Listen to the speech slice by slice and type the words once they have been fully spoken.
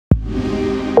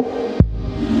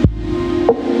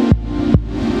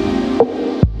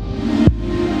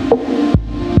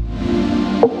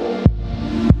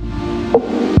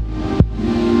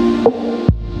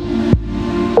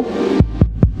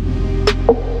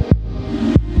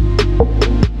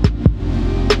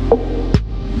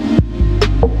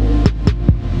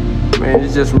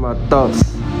it's just my thoughts.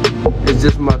 It's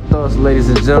just my thoughts, ladies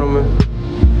and gentlemen.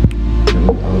 And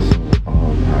we also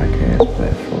on podcast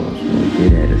platforms.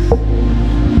 Get at us.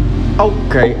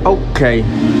 Okay. I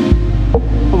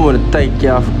want to thank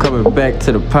y'all for coming back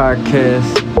to the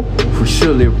podcast. We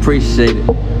surely appreciate it.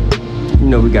 You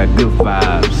know, we got good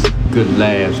vibes, good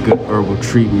laughs, good herbal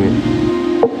treatment.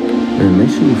 And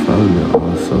make sure you follow me on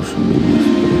all social medias,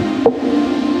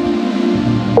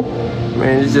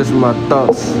 Man, it's just my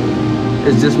thoughts.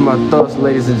 It's just my thoughts,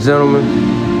 ladies and gentlemen.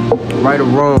 Right or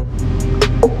wrong.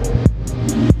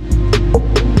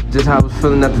 Just how I was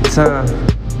feeling at the time.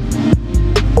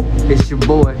 It's your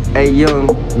boy, A Young,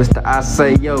 Mr. I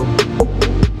Say Yo.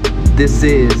 This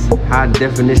is High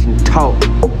Definition Talk.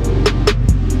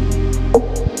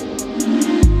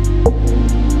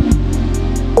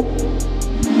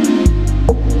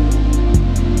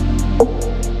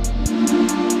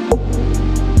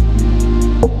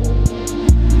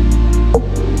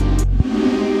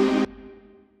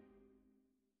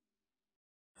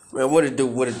 Man, what it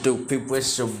do, people?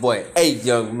 It's your boy, A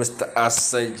Young, Mr. I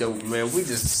Say Yo, man. We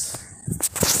just,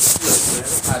 look, man,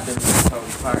 High Definition Talk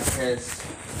podcast.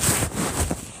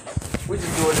 We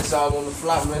just doing this all on the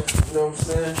fly, man. You know what I'm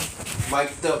saying?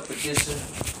 Mic'd up edition.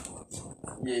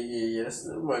 Yeah.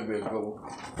 That might be a good one.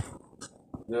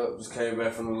 Yup, just came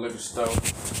back from the liquor store.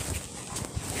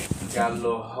 Got a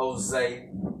little Jose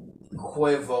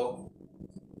Cuervo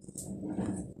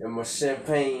and my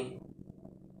champagne.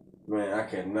 Man, I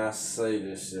cannot say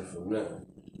this shit for nothing.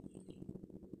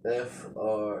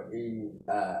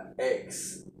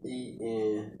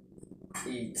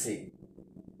 Freixenet.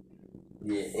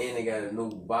 Yeah, and they got a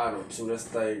new bottle too. This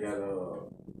thing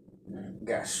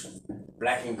got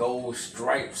black and gold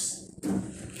stripes.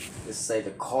 It say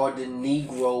the Cardin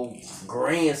Negro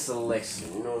Grand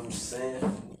Selection. You know what I'm saying?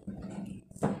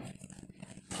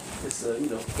 It's a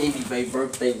Indie Bay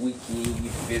birthday weekend. You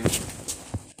feel me?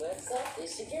 What's up?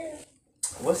 It's your girl.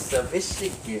 What's up? It's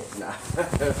your girl. Nah.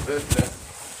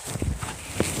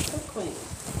 So clean.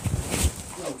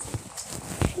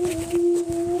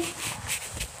 Ooh.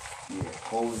 Yeah,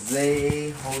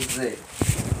 Jose.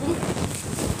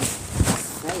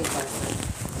 Now you're fussing.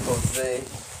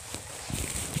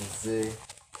 Jose.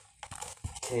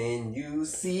 Can you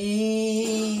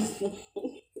see?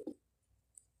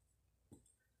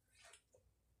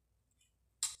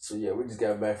 So yeah, we just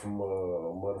got back from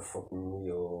motherfucking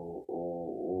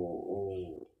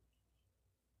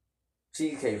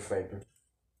Cheesecake Factory.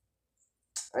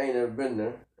 I ain't never been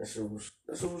there. That shit was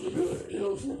good. You know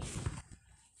what I'm saying?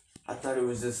 I thought it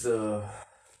was just the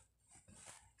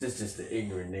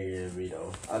ignorant nigga in me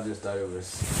though. I just thought it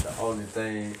was the only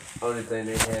thing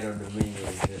they had on the menu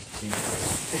was just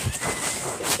cheesecake.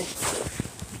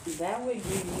 That would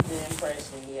give you the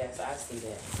impression, yes, I see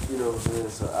that. You know what I'm saying?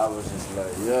 So I was just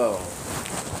like, yo,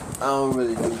 I don't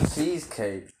really do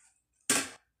cheesecake.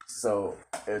 So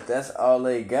if that's all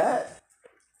they got,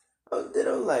 then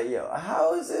I'm like, yo,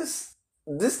 how is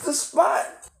this the spot?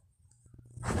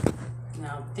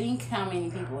 Now think how many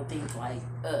people think like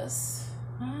us.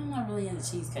 I'm not really into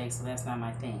cheesecake, so that's not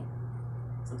my thing.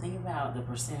 So think about the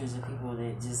percentage of people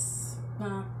that just,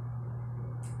 nah.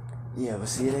 Yeah, but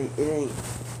see, it ain't.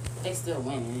 They still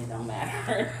winning, it don't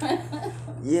matter.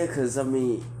 Yeah, cause I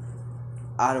mean,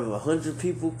 out of 100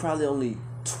 people, probably only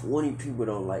 20 people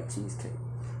don't like cheesecake.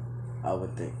 I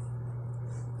would think.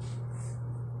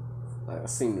 Like I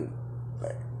seen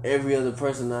like every other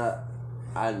person I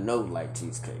know like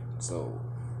cheesecake, so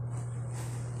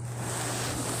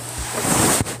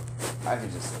I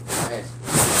could just imagine.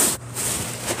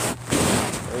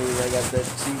 I got that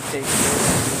cheesecake.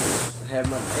 Have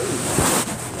my name.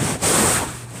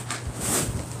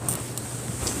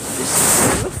 It's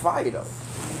look fire though.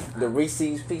 The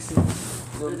Reese's Pieces.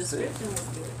 The description was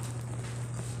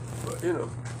good.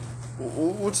 But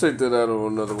we'll check that out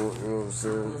on another one. You know what I'm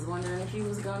saying? I was wondering if you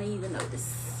was gonna even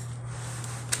notice.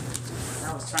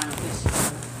 I was trying to push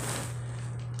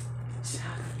you.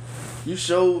 You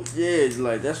showed, yeah,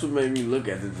 like that's what made me look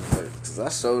at it. Just like,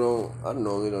 cause I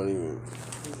normally don't even.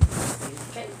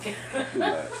 Cake.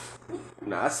 Like,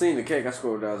 nah, I seen the cake. I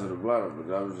scrolled down to the bottom,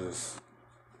 but I was just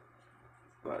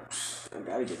like, I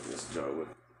gotta get this jar with.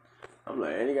 I'm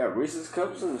like, and he got Reese's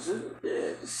cups and shit.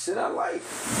 Yeah, this shit I like.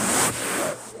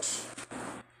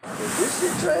 Is this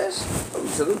shit trash? I'm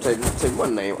telling them take my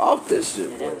name off this shit.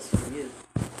 Yeah, Bro. that was for you.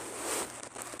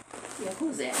 Yeah,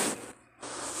 who's that?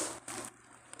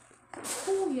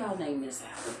 Who y'all name this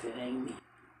out if it ain't me?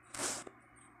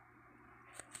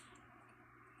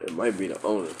 It might be the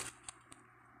owner.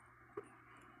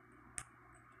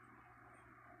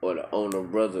 Or the owner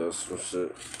brother or some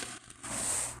shit.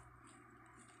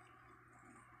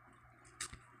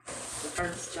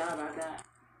 first job I got.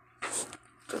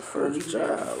 The first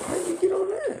job? How you get on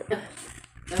that?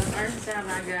 The first job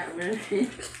I got was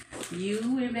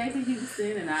you went back to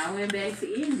Houston and I went back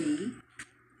to Indy.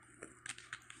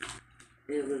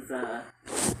 It was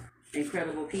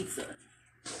Incredible Pizza.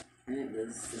 And it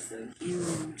was just a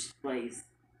huge place.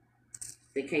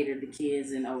 They catered to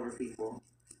kids and older people.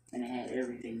 And it had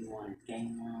everything you wanted.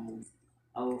 Game rooms,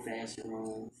 old-fashioned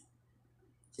rooms,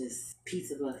 just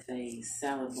pizza buffets,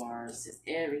 salad bars, just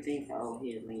everything for old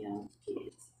heads and young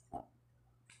kids. So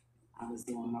I was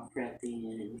doing my prep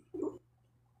then, and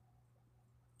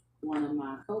one of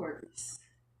my coworkers,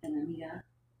 and Anita,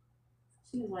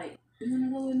 she was like, "You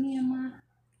wanna go with me and my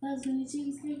husband to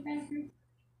Cheesecake Factory?"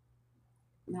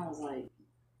 And I was like,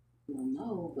 "Well,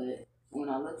 no," but when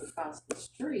I looked across the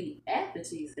street at the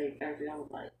Cheesecake Factory, I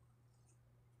was like,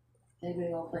 "That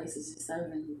big old place is just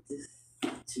serving this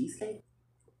cheesecake?"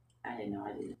 I had no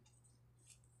idea.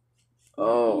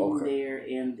 Oh, okay. There,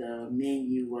 and the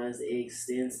menu was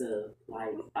extensive.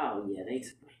 Like, oh yeah, they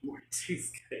took way more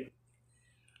cheesecake.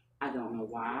 I don't know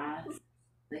why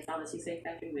they call it Cheesecake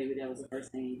Factory. Maybe that was the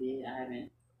first thing they did. I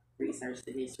haven't researched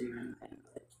the history or anything.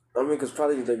 But I mean, because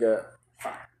probably they got...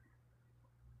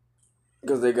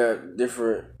 Because they got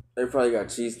different... They probably got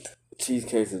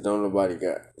cheesecakes that don't nobody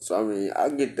got. So, I mean, I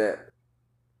get that.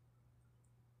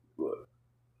 But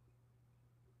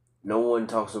no one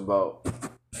talks about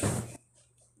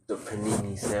the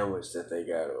panini sandwich that they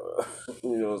got. Or,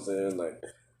 you know what I'm saying? Like,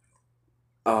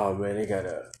 oh, man, they got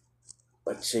a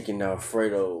chicken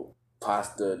Alfredo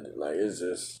pasta. Like, it's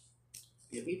just...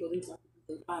 Yeah, people do something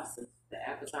with pasta. The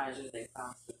appetizers, they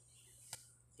pasta.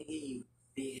 They give you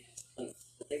big plates,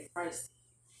 but they priced.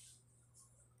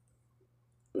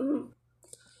 Mm-hmm.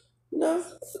 No,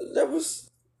 that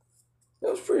was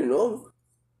pretty normal.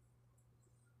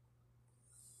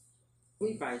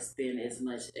 We probably spend as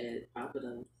much at Papa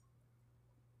Do's.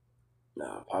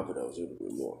 Nah, Papa Do's would be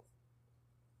more.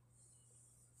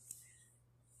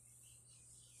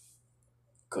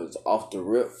 Cause off the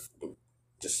rip,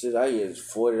 the shit I get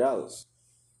is $40.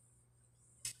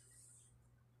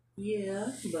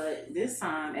 Yeah, but this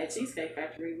time at Cheesecake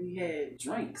Factory, we had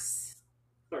drinks,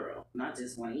 plural, not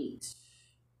just one each.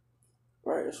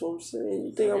 Right, that's what I'm saying.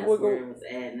 You So think I that's would where go? it was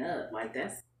adding up. Like,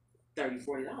 that's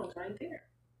 $30-$40 right there.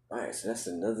 Alright, so that's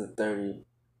another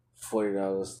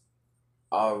 $30-$40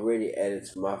 already added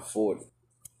to my 40.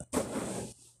 So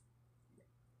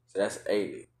that's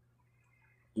 80.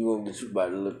 You gonna get you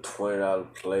about a little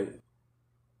 $20 plate.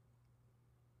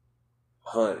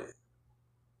 100.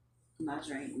 My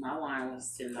drink, my wine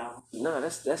was $10. Nah,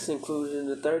 that's included in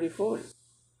the 30-40.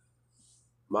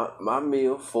 My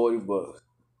meal $40.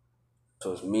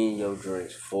 So it's me and your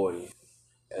drinks 40.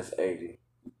 That's 80.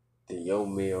 Then your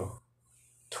meal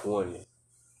 20.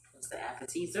 What's the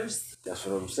appetizers? That's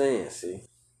what I'm saying. See.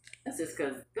 That's just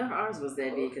because ours was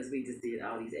that big because we just did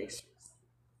all these extras.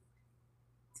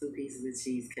 2 pieces of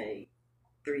cheesecake,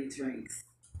 3 drinks.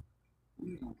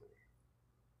 We don't do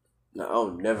Now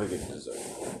I'll never get dessert.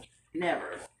 that.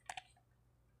 Never.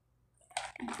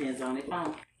 Depends on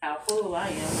how full I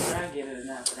am, whether I get it or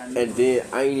not. But I And then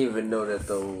I didn't even know that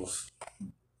those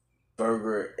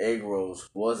burger egg rolls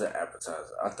was an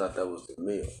appetizer. I thought that was the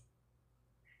meal.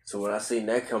 So when I seen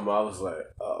that come out, I was like,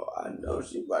 oh, I know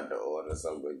she about to order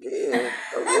something again.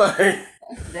 I'm like,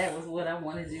 that was what I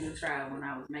wanted you to try when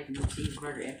I was making the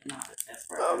cheeseburger empanadas. That's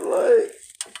right. I'm like,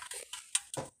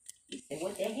 You said,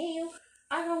 what the hell?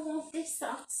 I don't want this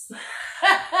sauce.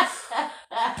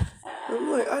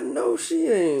 I know she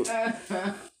ain't.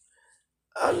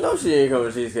 I know she ain't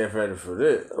coming to Cheesecake Factory for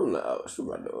this. I'm like, oh, she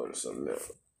about to order something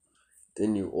else.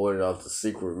 Then you ordered off the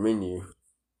secret menu.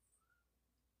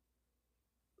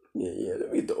 Yeah,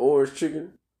 let me get the orange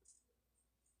chicken.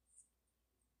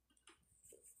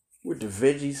 With the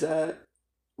veggie side.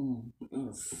 It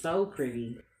was so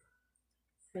pretty.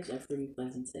 Such a pretty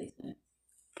presentation.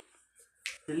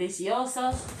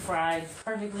 Delicioso, fried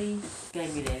perfectly,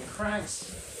 gave me that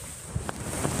crunch.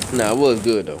 Nah, it was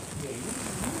good though.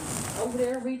 Yeah, over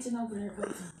there, reaching over there.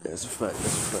 That's a fact.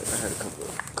 I had a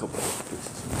couple of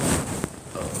pieces.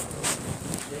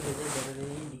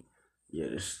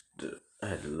 Yeah, I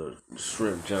had the little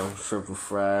shrimp with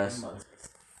fries.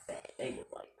 They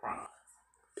look like prawns.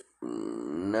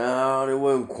 No, they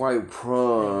wasn't quite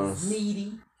prawns.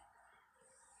 Meaty.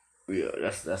 Yeah,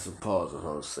 that's a pause on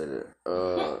how to say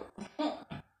that.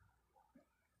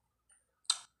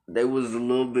 They was a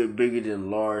little bit bigger than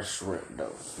large shrimp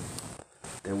though.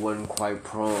 They wasn't quite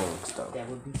prawns though. That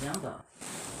would be jumbo.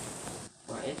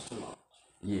 Or extra large.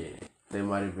 Yeah, they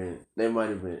might have been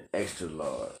extra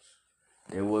large.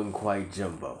 They wasn't quite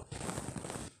jumbo.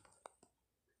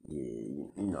 Yeah,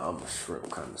 You know, I'm a shrimp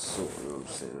connoisseur, you know what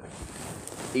I'm saying?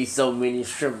 Eat so many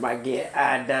shrimp, I get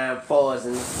iodine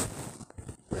poison.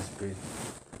 Recipe.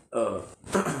 Oh,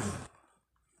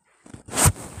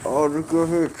 the girl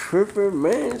here tripping,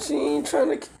 man. She ain't trying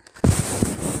to. Ain't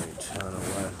trying to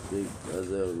watch Big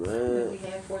Brother, man. We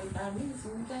had 45 minutes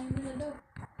when we came in the door.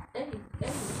 Hey.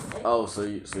 Oh, so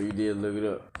you did look it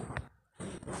up?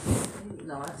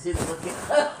 No, I didn't look it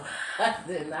up. I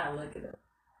did not look it up.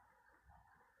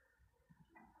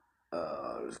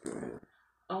 Let's go ahead.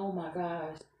 Oh my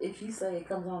gosh. If you say it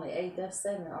comes on at 8, that's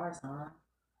 7 our time.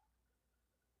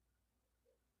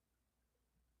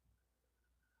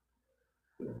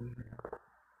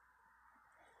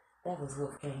 That was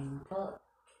what came up.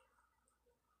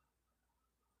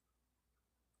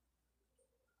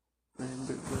 Man,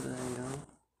 Big Brother ain't on.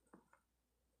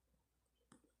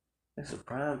 It's a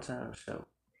primetime show.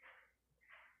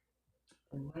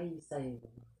 And why you say it?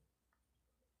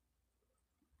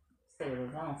 Say it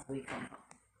was on so we come home.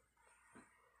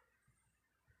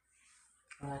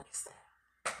 I like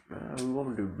that. Man, we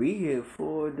wanted to be here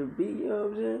for it to be, you know what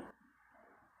I'm saying?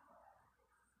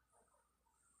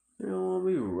 You don't want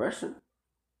me rushing.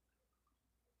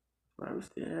 I we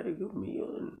still had a good meal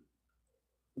and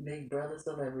Big Brother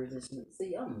celebrities.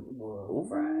 See, I'm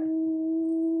fried.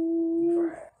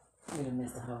 You'd have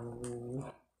missed the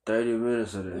whole 30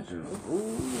 minutes of that joke.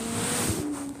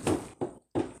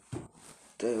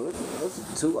 Damn, what's a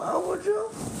 2-hour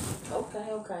joke?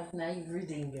 Okay. Now you've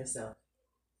redeemed yourself.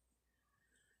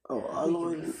 Oh, all the We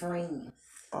way can be to friends.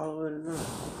 all the way to 9.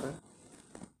 Okay.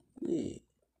 Yeah.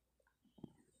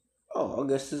 Oh, I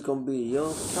guess it's gonna be a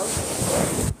young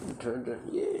photographer.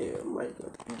 Yeah, I might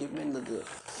give me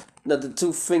another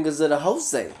 2 fingers of the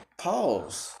Jose.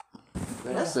 Pause.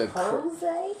 Man, Jose?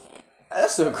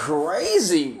 That's a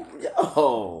crazy,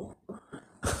 yo.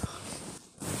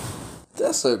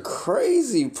 That's a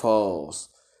crazy pause.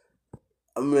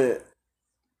 I mean,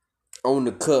 on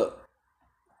the cup,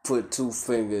 put 2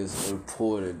 fingers and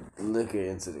pour the liquor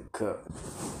into the cup.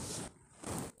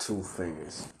 2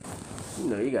 fingers. You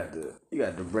know, you got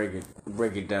to break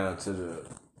it down to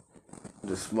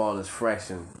the smallest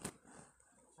fraction.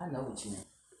 I know what you mean.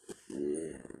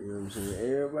 Yeah, you know what I'm saying?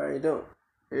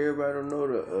 Everybody don't know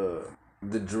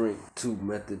the drink 2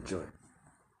 method joint.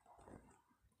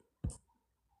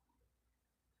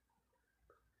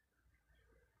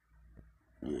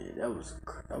 Yeah, that was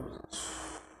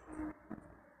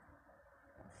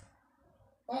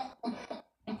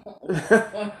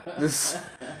this.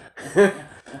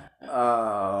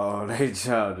 Oh, they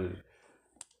childed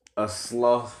a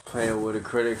sloth playing with a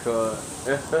credit card.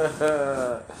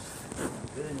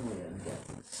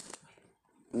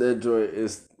 That joint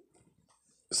is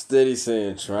steady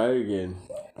saying, "Try again,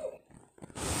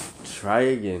 try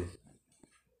again."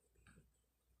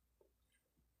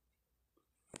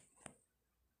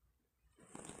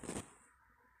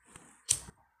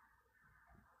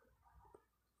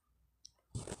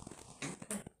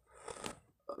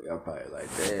 Y'all probably like,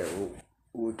 damn,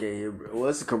 we can't hear. Well,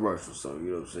 it's a commercial, so you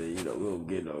know what I'm saying. You know, we don't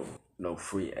get no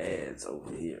free ads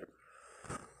over here.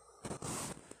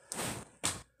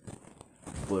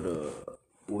 But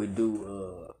we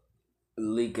do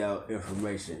leak out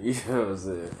information. You know what I'm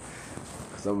saying?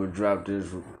 Cause I'm gonna drop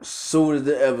this as soon as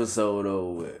the episode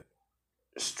over with.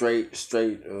 Straight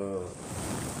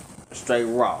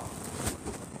raw.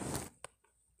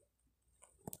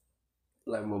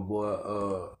 Like my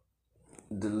boy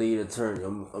the lead attorney.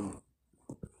 I'm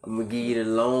gonna give you the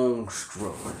long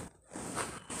straw.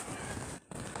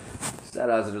 Shout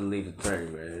out to the lead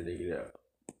attorney, man. Dig it out.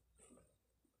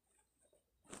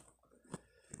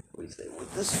 What do you say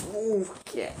with the smooth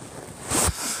cat?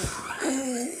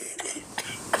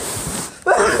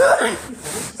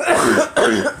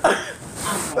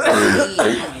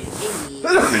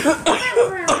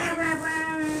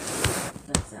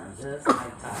 That sounds just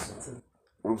like Tasha too.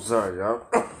 I'm sorry, y'all.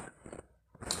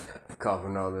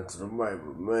 Coughing all into the mic,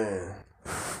 but man,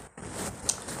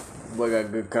 boy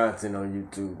got good content on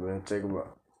YouTube, man. Check him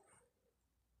out.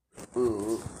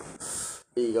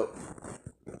 Here you go.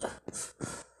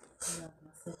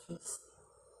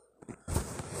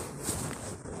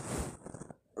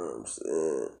 I'm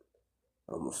saying,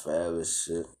 I'm a fabulous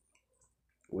shit.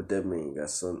 What that mean? Got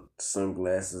some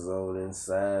sunglasses on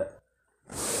inside.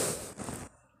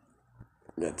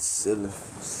 Got the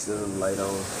ceiling light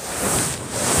on.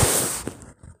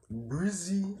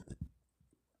 Breezy.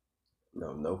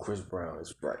 No Chris Brown.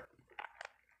 It's bright.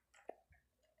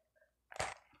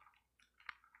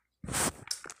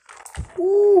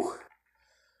 Woo.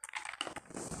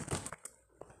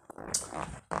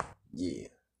 Yeah.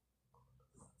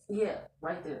 Yeah,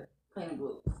 right there. Plain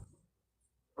blue.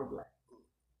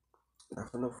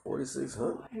 For no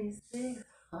 4,600.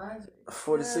 4,600.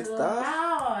 46,000?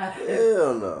 Lord.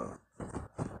 Hell no.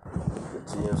 The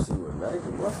GMC would not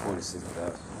even worth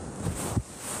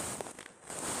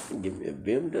 46,000. Give me a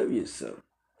BMW or something.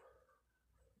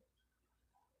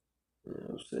 You know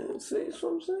what I'm saying? See, that's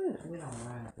what I'm saying. We don't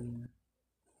ride, man.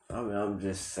 I mean, I'm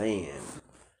just saying.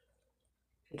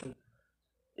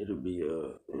 It'll be,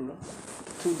 you know,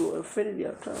 two-door Infinity.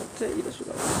 I'm trying to tell you, that's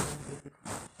what I want.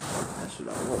 That's what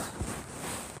I want.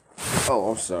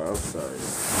 Oh, I'm sorry.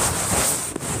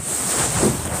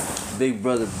 Big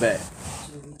brother back.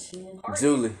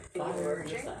 Julie.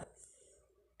 Okay,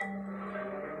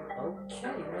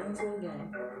 running to a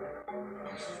game.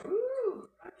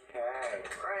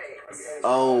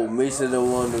 Oh, Misha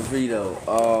done won the veto.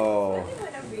 Oh.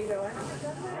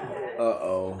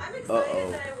 I'm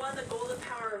excited that I won the Golden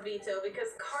Power veto because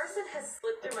Carson has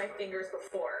slipped through my fingers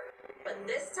before. But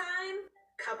this time,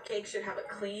 Cupcake should have a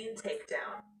clean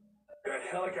takedown. That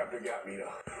helicopter got me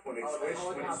though. When they switched.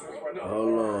 Hold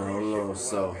on.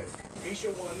 So, Misha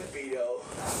won the veto.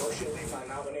 Unfortunately, my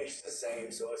nomination's the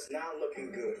same, so it's not looking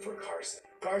good for Carson.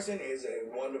 Carson is a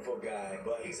wonderful guy,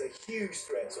 but he's a huge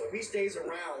threat. So if he stays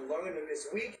around longer than this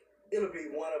week, it'll be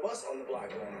one of us on the block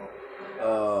going home.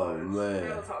 oh man.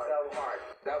 That was hard.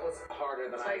 That was harder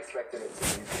than I expected it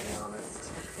to be honest.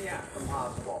 Yeah.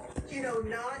 Impossible. You know,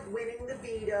 not winning the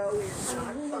veto is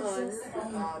not fun.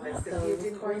 It's the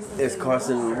didn't bring It's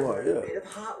Carson Lamar, a yeah. bit of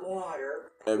hot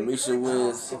water. And We Misha could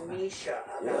wins. talk to Misha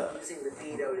about using the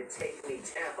veto to take me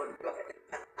down, but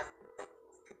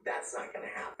that's not going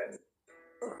to happen.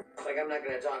 Like, I'm not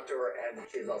going to talk to her, and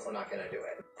she's also not going to do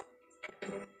it.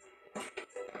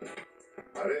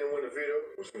 I didn't win the veto,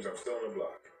 which means I'm still on the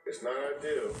block. It's not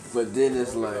ideal. But then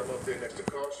it's When like, I'm up there next to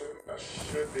Carson, I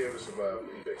should be able to survive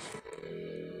the eviction.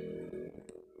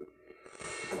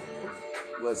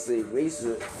 but see,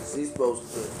 Misha, she's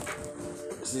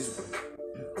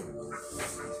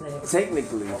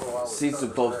technically, she's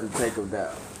supposed to take him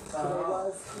down.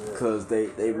 Cause they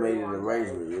made an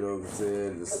arrangement, you know what I'm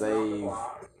saying, to save.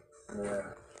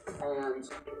 And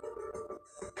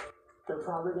they're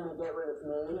probably going to get rid of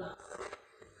me,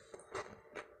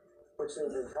 which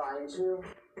they've been trying to.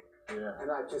 Yeah.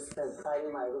 And I've just been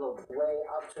fighting my little way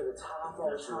up to the top all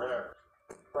the time.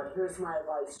 But here's my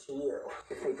advice to you.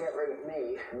 If they get rid of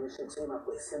me, you should team up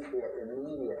with Cynthia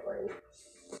immediately.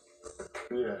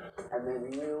 Yeah. And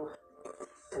then you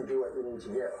can do what you need to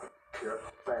do. Yeah.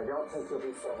 But I don't think you'll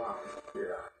be so long.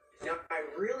 Yeah. Now, I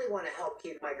really want to help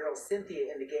keep my girl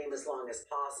Cynthia in the game as long as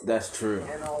possible. That's true.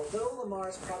 And although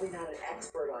Lamar's probably not an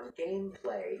expert on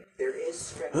gameplay, there is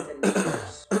strength in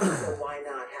numbers. So why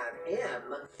not have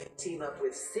him team up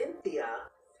with Cynthia,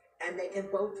 and they can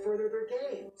both further their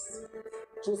games?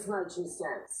 Just my 2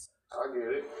 cents. I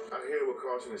get it. I hear what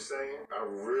Carson is saying. I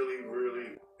really,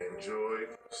 really enjoy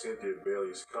Cynthia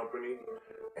Bailey's company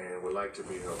and would like to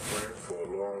be her friend for a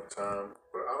long time.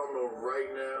 But I don't know right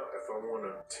now if I want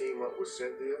to team up with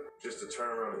Cynthia just to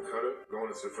turn around and cut her going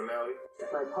into the finale.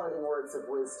 My parting words of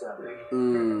wisdom.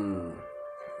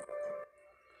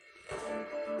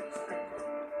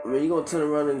 I mean, you're gonna turn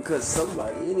around and cut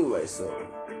somebody anyway, so.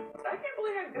 I can't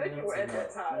believe how good you were at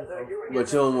that time. Though.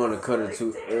 But you don't want to cut it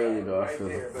too early, though, I feel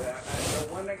There, like. but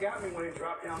the one that got me when it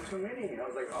dropped down too many, I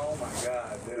was like, oh my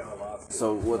god, then I lost it.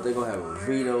 So, what, they gonna have a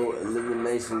veto,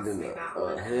 elimination, then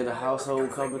a head of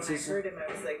household competition?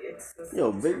 I was like, it's the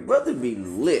Yo, Big Brother be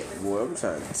lit, boy, I'm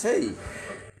trying to tell you.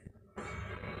 I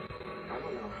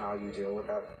don't know how you deal with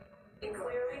that. He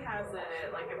clearly has a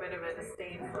bit of a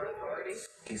disdain for authority.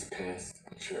 He's pissed,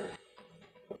 I'm sure.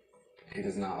 He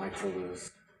does not like to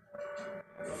lose.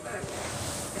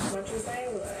 What you're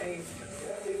saying,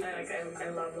 I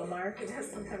love Lamar. He does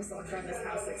sometimes walk around his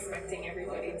house expecting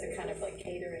everybody to kind of like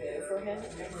cater it for him.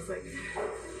 And I was like,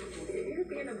 you're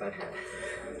being a butthead.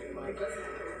 Like,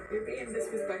 you're being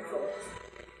disrespectful.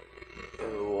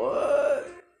 What?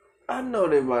 I know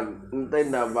they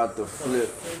not about to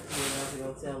flip.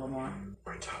 Go tell Lamar.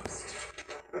 We're toast.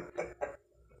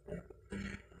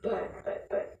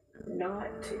 But not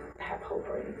to have hope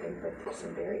or anything, but there's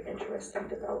some very interesting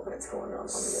developments going on the other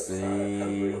side. See? I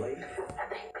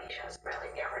think Misha's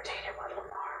really irritated with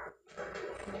Lamar.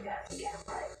 Because he kept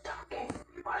talking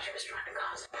while she was trying to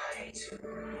cause a fight.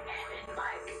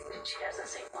 And she doesn't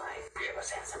seem like she was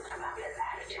saying something about his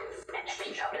attitude. And if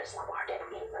you notice, Lamar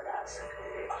didn't eat with us.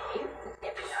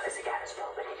 If you notice, he got his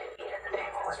food, but he didn't eat at the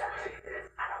table with us.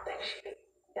 I don't think she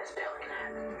is feeling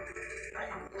that.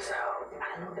 So, I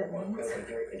don't know what that means. It would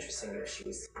be very interesting if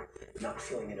she's not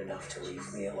feeling it enough to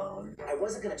leave me alone. I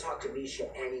wasn't going to talk to Misha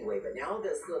anyway, but now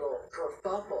this little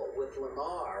kerfuffle with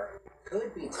Lamar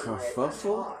could be tied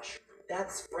Kerfuffle? Tosh.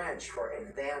 That's French for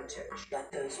advantage. Let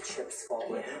those chips fall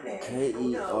where they may. K Who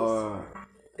E knows? R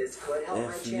This could help my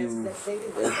F chances U at saving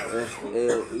F myself. F L E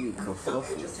We'll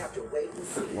kerfuffle. just have to wait and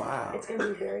see. Wow. It's gonna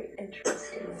be very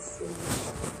interesting to see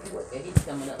what Yeah, he's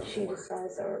coming up. she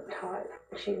decides or taught.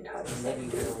 She and Todd decide Maybe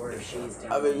to do. the word she's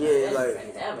doing. I mean, yeah,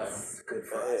 like, Ever. It's good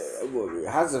for us.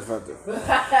 how's it felt?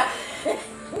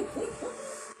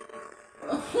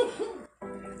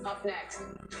 Up next,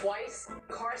 twice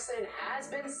Carson has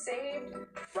been saved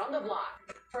from the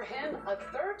block. For him, a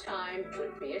third time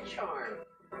would be a charm.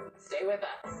 Stay with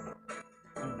us.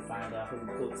 And find out who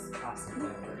cooks pasta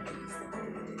peppers.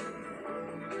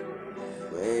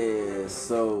 Man,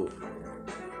 so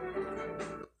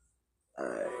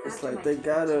it's like they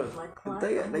gotta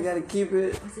keep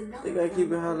it. They gotta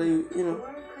keep it how they, you know.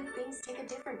 Or could things take a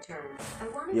different turn? I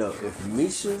wanted Yo, to if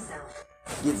Misha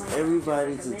gets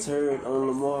everybody to turn on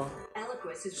Lamar,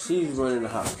 Eliquis is she's running the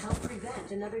house. help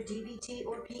prevent another DVT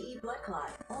or PE blood clot.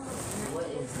 Almost What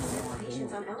is 90% Lamar of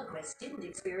patients on doing? Eliquis didn't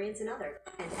experience another,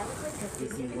 and Eliquis has Is he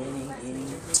significantly winning less any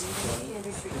major bleeding than standard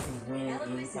Is he treatment. winning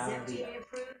Eliquis any is kind of FDA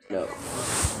approved. No.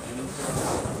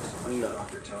 And No.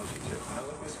 Doctor tells you to.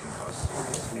 Eliquis can cause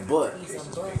serious But He's a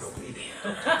bust.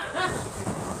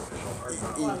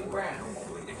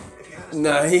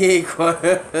 nah, he ain't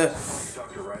quite.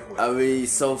 I mean,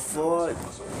 so far,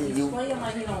 He's you. playing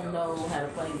like he don't know how to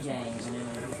play the game, and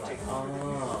then he's like,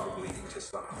 oh.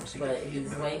 But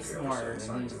he's way smarter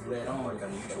than he's let on. But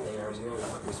they are really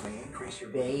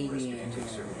babying him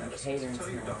and catering to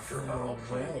him. Oh,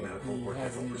 but he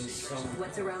hasn't even shown.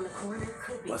 what's around the corner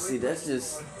could be Well, see, worth that's waiting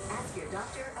just for. Ask your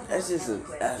doctor about that's just an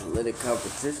Eliquis. athletic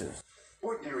competition.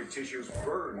 Ordinary tissues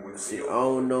burn with See, I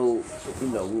don't know, you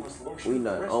know, we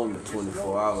not on the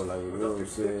 24 hour, like, you know what I'm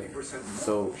saying?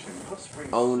 So, I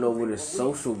don't know what a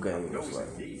social game is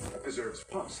like. preserves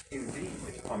pus. Indeed,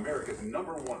 America's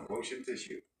 #1 lotion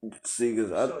tissue. See, cause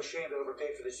So ashamed to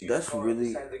overpay for this used that's car, really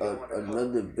decided to go undercover.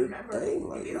 another big Remember, thing.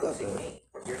 Like, if you you got don't see to, me,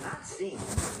 or you're not seeing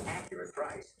an accurate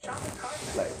price, shop at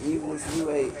Carson. like, even if you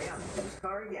ain't Pay on the used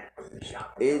car again.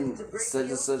 Shop in It's a great such deal.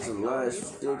 and such a line, you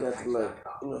still got to, like,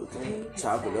 you know,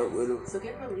 chop it up with him. So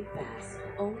get relief fast.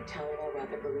 Only Tylenol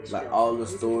Rapid Release Like Gel. all the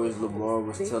stories Lamar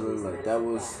was telling, like that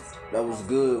was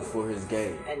good for his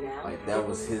game. And now, Like that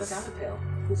was his without a pill.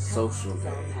 social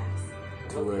Cell game. Pass.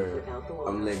 To where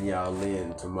I'm letting y'all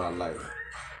in to my life.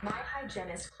 My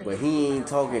hygienist But he ain't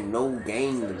talking no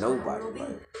game to nobody,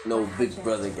 like no big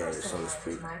brother game, so to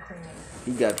speak.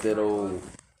 He got that old,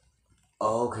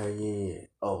 oh, okay, yeah.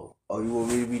 Oh, you want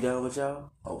me to be down with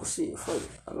y'all? Oh shit, fuck it.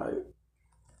 I like it.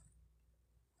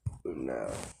 But now,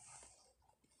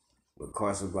 but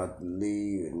Carson about to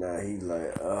leave, and now he's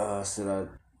like, should I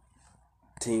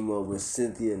team up with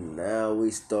Cynthia? Now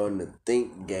we starting to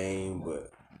think game, but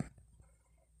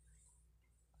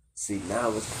see,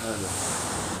 now it's kind of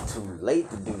too late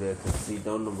to do that, because see,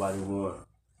 don't nobody want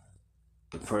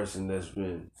the person that's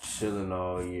been chilling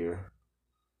all year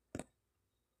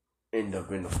end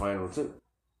up in the final too.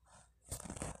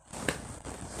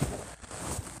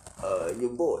 Your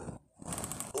boy.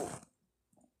 Ooh.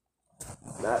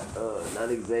 Not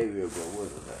Xavier, but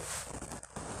what was that?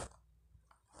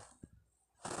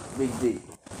 Big D.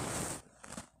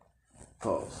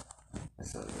 Pause. That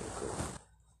sounded really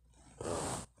cool.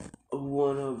 Who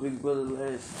won Big Brother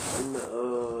last in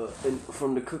the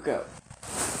from the cookout?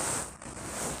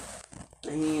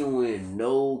 He ain't win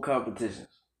no competitions.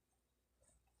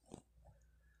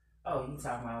 Oh, you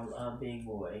talking about Big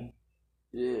Boy?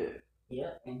 Yeah.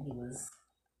 Yep, and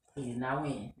he did not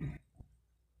win.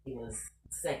 He was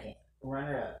second,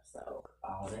 runner up. So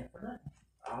all that for nothing.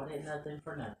 All that nothing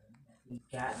for nothing. He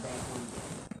got back in.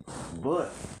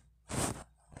 But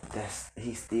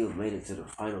he still made it to the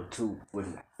final two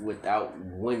without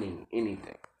winning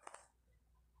anything.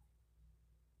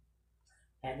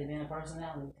 Had to be a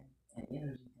personality and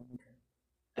energy.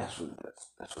 That's what I'm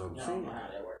I saying. don't know how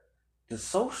that worked. The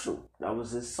social. That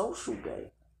was his social game.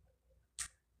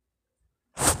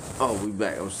 Oh, we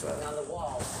back. I'm sorry. On the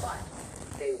wall, but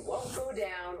they won't go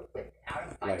down without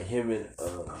a fight. Like him and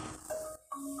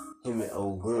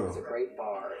old girl. There's a great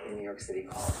bar in New York City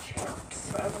called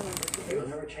Champs. You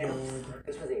remember Champs?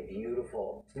 This was a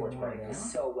beautiful sports bar. It was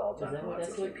so well done. Lots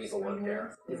of cute people went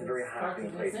there. It was a very happy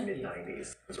place in the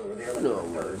mid-90s. So we're there like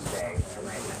on Thursday, and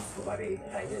I met somebody.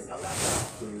 I didn't know that.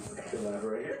 Please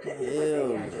elaborate.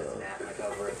 Hell I just met like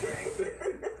over a drink.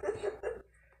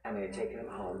 And they had taken him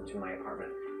home to my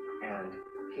apartment. And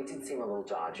he did seem a little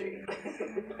dodgy.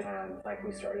 And like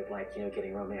we started like, you know,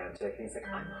 getting romantic, and he's like,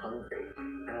 I'm hungry.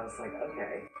 And I was like,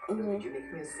 okay, could you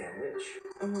make me a sandwich?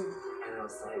 And I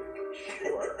was like,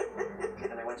 sure.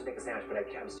 And I went to make a sandwich, but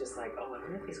I was just like, oh, I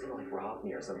wonder if he's gonna like rob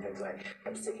me or something. So I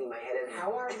kept sticking my head in,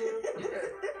 how are you?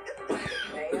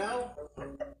 Mayo?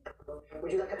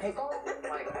 Would you like a pickle?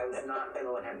 Like, I was not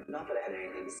gonna let him, not that I had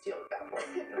anything to steal at that point.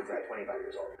 I was like 25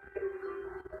 years old.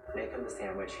 Make him the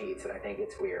sandwich, he eats it. I think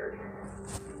it's weird.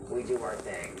 We do our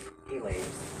thing. He leaves.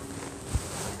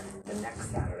 The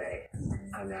next Saturday,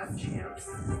 I'm at Champs,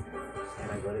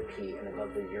 and I go to pee, and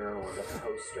above the urinal is a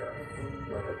poster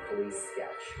with a police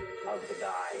sketch of the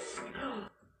guy.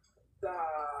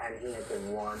 And he had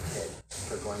been wanted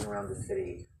for going around the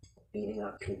city, beating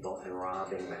up people and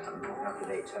robbing them after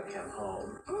they took him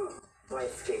home. So I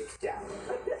escaped death.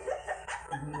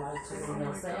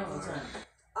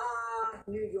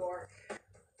 New York,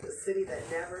 the city that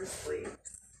never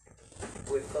sleeps,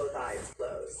 with both eyes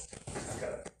closed.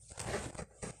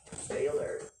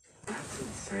 Sailors. That's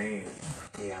insane.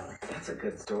 Yeah. That's a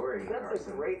good story. That's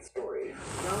Carson. a great story.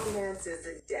 Romance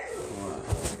isn't dead.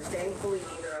 Thankfully,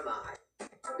 neither am I.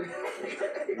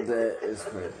 That is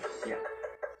great. Yeah.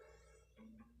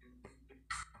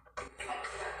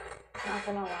 Not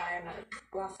gonna lie,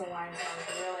 a glass of wine sounds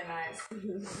really nice.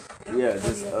 Yeah,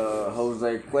 just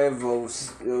Jose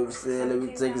Cuervo's, you know what I'm saying? Let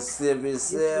me take a sip and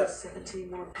sip. 17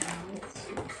 more pounds.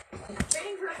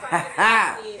 Training for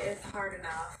fighting is hard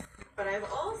enough, but I've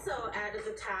also added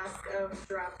the task of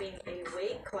dropping a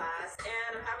weight class,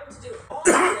 and I'm having to do all of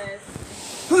this.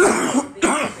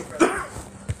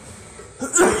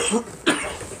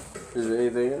 Is there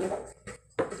anything in it?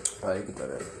 Oh, you can throw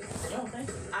that.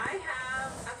 I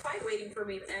have a fight waiting for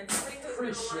me, and somebody who's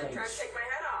going to want to try to take my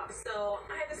head off. So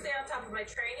I have to stay on top of my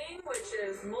training, which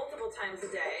is multiple times a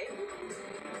day.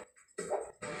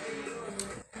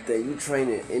 That you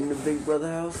training in the Big Brother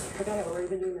house? I forgot I've already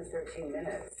been doing this 13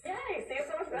 minutes. Yay, see, it's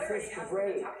so much better when you have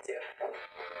someone to talk to.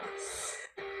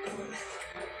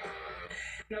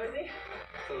 Noisy?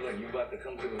 Sounds like you about to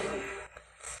come to the room.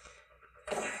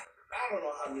 I don't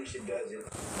know how Misha does it.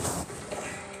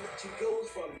 She goes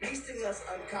from beasting us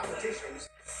on competitions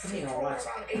to throwing around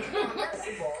 80-pound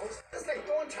medicine balls. That's like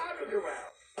throwing Todrick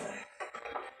around.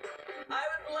 I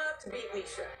would love to beat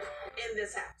Misha in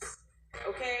this house,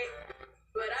 okay?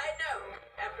 But I know,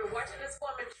 after watching this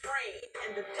woman train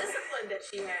and the discipline that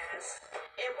she has,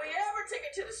 if we ever take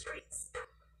it to the streets,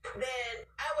 then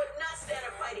I would not stand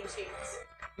a fighting chance.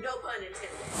 No pun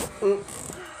intended.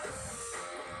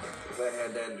 If I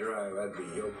had that drive, I'd be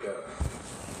yoked up.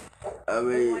 I The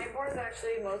mean, whiteboard's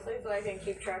actually mostly so I can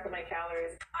keep track of my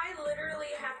calories. I literally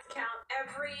have to count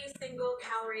every single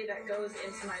calorie that goes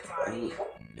into my body.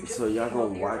 so y'all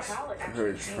gonna watch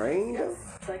her train? Though?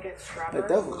 Like it's strawberry. Like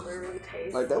that was, literally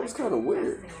tastes like that was kind of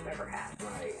weird. the best thing you've ever had.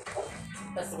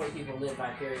 That's the way people live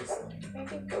vicariously.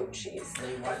 Maybe goat cheese.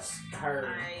 They watch her.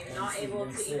 I'm not able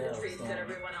to eat the treats that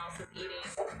everyone else is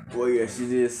eating. Well, yeah, she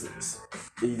did.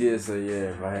 He did say,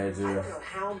 yeah, if I had I don't to. know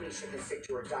how Misha can stick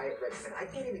to her diet regimen. I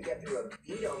can't even get through a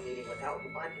veto meeting without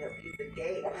wanting a piece of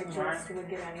cake. I just would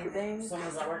get anything. Soon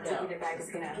as I work To out. eat a bag of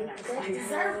peanuts.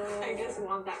 I just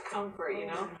want that comfort, you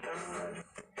know?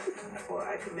 Well,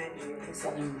 I commend you. It's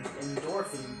an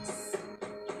endorphins.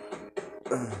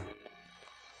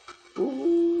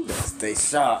 Ooh, stay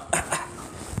sharp.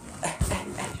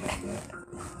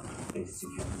 It's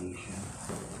Nisha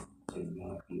to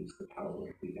not use the power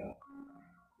of veto.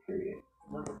 Period.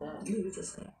 Look at that. You need to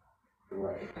say.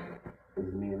 Right.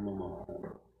 With me and Lamar.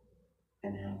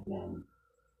 And have them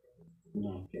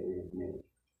not get rid of me.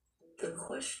 The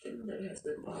question that has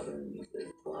been bothering me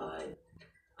is why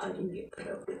I didn't get put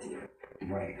up with you.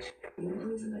 Right. The only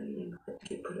reason I didn't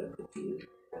get put up with you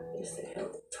is to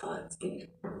help Todd's game.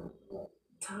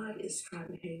 Todd is trying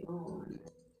to hang on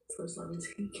for as long as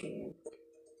he can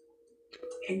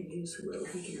and use whoever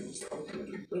he can use to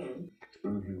ultimately win.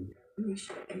 Mm-hmm.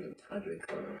 Misha and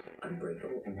Todrick are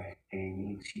unbreakable. Right.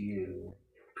 And it's you.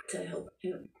 To help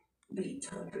him beat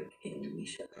Todrick and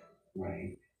Misha.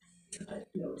 Right. Todd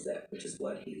knows that, which is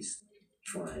what he's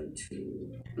trying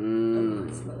to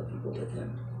align some other people with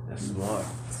him. That's smart.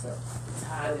 So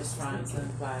Todd is trying to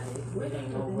imply that it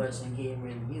ain't no rush in getting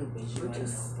rid of you, but you ain't no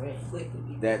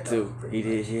threat. That too. He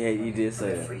did. He did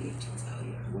say that. We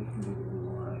can do what we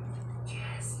want.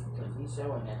 Yes. But he's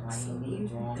showing that like he need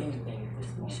to on anything at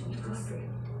this point.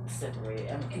 Just separate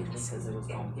everything because it was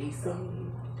gonna be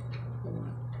something.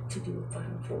 Want to do a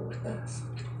Final Four with us,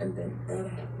 and then that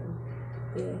happened,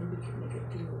 then we can make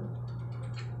a deal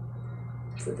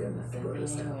for them to vote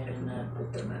us out and not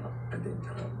put them out, and then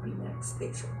Todd be next,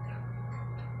 basically.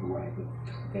 Right.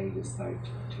 They decide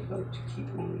to vote to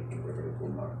keep me and get rid of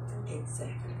Lamar.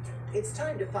 Exactly. It's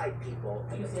time to fight, people.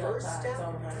 And the first step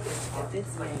is to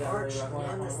convince my arch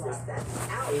nemesis that's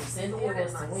out If Cynthia thorn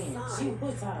was in to my win, side, she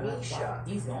would tie it Misha, up.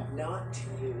 He's gone. not to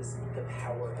use the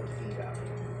power of veto.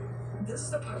 This is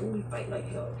the part where we fight like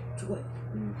hell to win.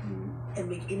 And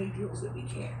make any deals that we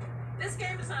can. This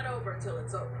game is not over until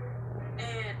it's over.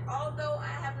 And although I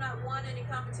have not won any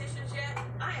competitions yet,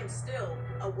 I am still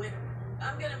a winner.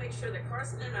 I'm gonna make sure that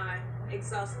Carson and I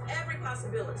exhaust every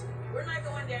possibility. We're not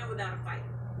going down without a fight.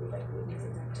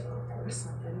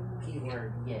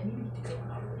 Keyword, yeah.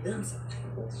 Done something.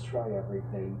 Let's try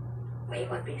everything. We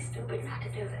would be stupid not to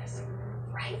do this,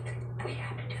 right? We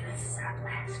have to do this. This is our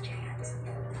last chance.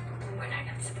 We're not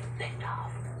gonna spit picked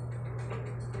off.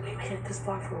 We made it this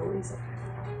far for a reason.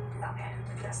 Okay,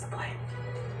 that's the plan.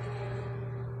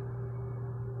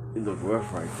 You look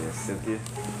rough right there, Cynthia.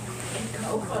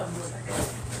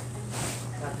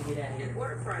 About to get out of here. In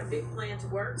order for our big plan to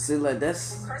work, See, like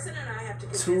that's Carson and I have to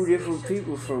convince two different Misha to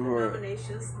people keep from the her.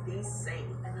 nominations the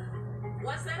same.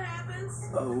 Once that happens,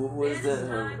 What is then it's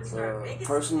time to start that? making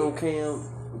Personal some cam,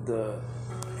 the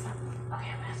Okay,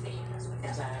 I'm asking you this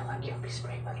because I feel like you'll be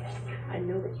straight with me. I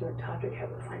know that you and Todrick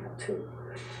have a final too.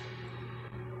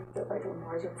 But like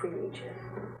Lamar's a free agent.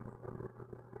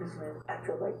 I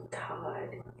feel like Todd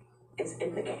is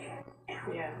in the game.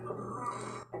 Yeah.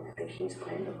 And I think he's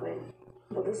playing to win.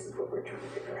 Well, this is what we're trying to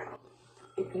figure out.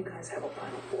 If you guys have a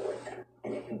final four with them,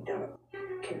 and if you don't,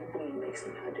 can we make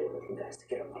some kind of deal with you guys to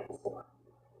get a final four?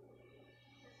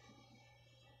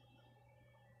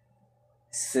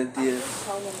 Cynthia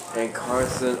and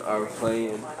Carson are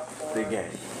playing the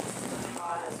game.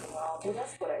 Well,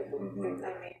 that's what I would think.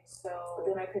 I mean, so but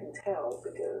then I couldn't tell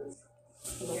because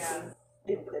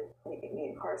didn't put me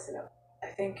and Carson up. I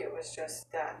think it was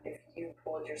just that if you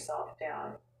pulled yourself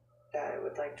down, that it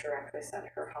would like directly send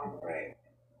her home. Right.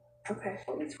 Okay.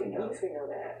 Well, at least we know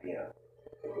that. Yeah.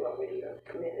 If we already are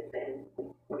committed, then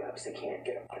we obviously can't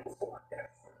get a final four.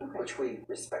 Okay. Which we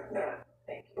respect that.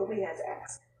 Thank you. But we had to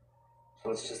ask. So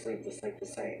let's just leave this like the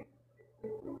same.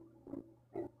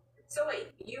 So wait,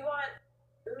 you want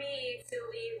me to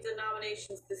leave the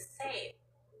nominations the same,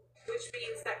 which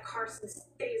means that Carson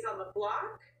stays on the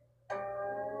block?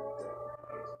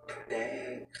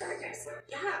 Dang. Sorry, guys.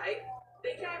 Yeah, I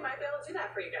think I might be able to do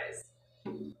that for you guys.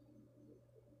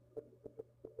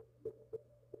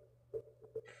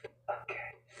 Okay.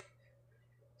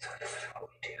 So this is what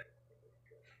we do.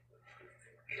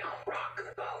 We don't rock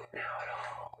the boat now at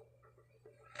all.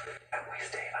 And we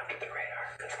stay under the radar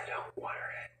because I don't water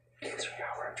it. Use your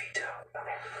power of veto.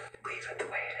 Okay. Leave it the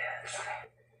way it is. Okay.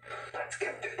 Let's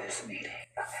get through this meeting.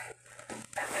 Okay.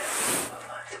 And then we'll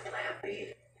move on to plan B.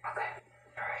 Okay.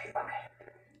 Alright. Okay.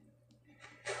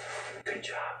 Good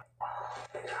job. Oh,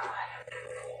 good job.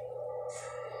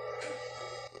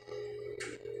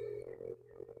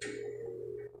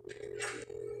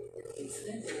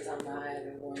 Incidentally, I'm not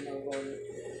having one over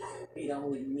veto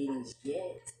meetings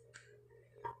yet.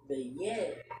 The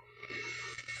yet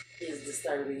is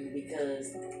disturbing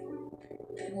because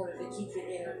in order to keep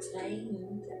it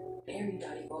entertained,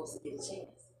 everybody wants to get a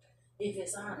chance. If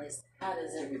it's honest, how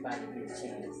does everybody get a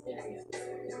chance?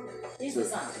 If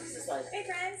it's honest, it's like, hey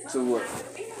friends. To what?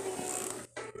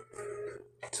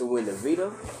 To win the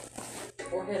veto?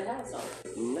 Or head household.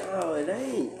 No, it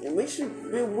ain't. And we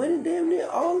should be winning damn near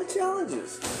all the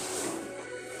challenges.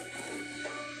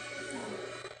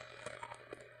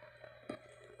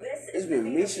 It's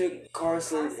been Misha,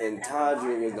 Carson, and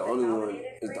Todrick is the only one,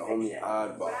 is the only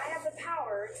oddball. But I have the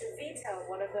power to veto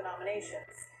one of the nominations.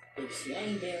 If she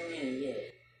ain't been winning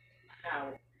yet,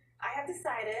 how? I have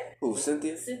decided. Who,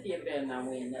 Cynthia? Cynthia better not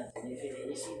win nothing.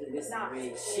 If she would listen to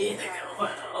red shit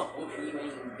going on, you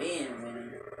ain't been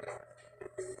winning.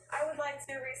 I would like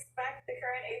to respect the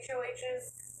current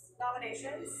HOH's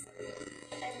nominations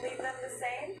and leave them the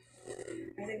same.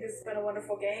 I think this has been a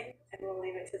wonderful game, and we'll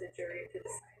leave it to the jury to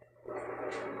decide.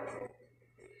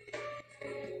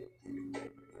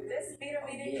 This veto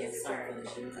meeting is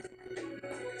adjourned.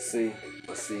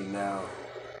 See now,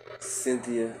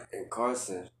 Cynthia and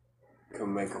Carson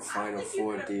can make a Final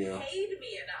Four deal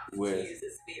with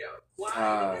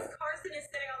Todd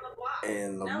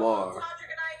and Lamar. Now all Todrick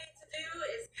and I need to do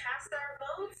is cast our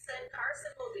votes, and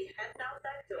Carson will be heading out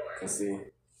that door. And see,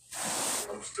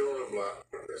 I'm still on the block.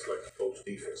 That's like the Colts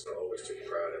defense. I always take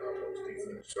pride in our Colts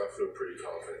defense. So I feel pretty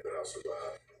confident that I'll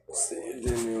survive. see,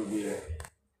 then it'll be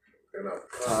And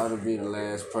Todd will be the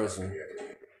last person.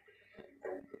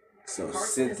 So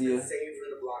Cynthia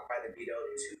walked by the veto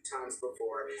 2 times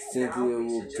before. Cynthia Now we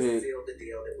will should just pick. seal the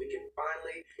deal that we can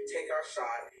finally take our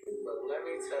shot. But let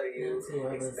me tell you,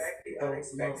 expect the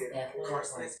unexpected.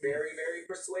 Carson is very, very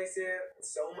persuasive.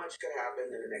 So much could happen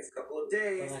in the next couple of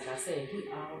days. But like I said, he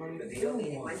already The veto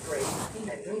meeting went great,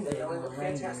 and even though it looked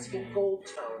fantastic in gold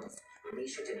tones,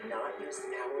 Misha did not use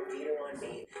the power of veto on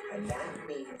me, and that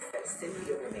means that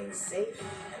Cynthia remains safe,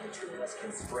 and the 2 of us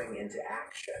can spring into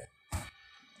action.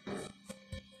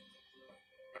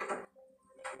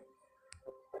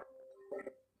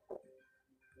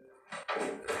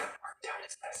 Worked out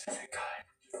as best as it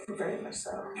could. Very much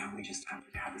so. Now we just have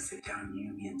to have a sit down,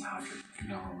 you, me, and Todrick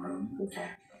in our room. Okay.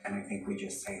 And I think we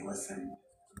just say, listen,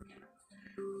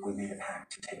 we made a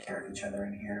pact to take care of each other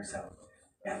in here, so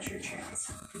now's your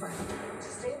chance. Right. To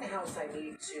stay in the house, I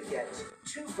need to get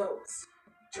 2 votes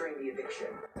during the eviction.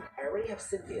 I already have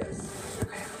Cynthia's.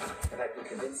 If I can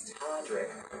convince Todrick,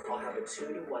 I'll have a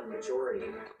 2-to-1 majority,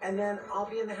 and then I'll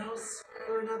be in the house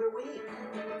for another week.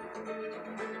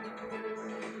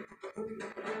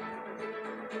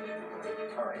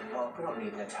 All right, well, we don't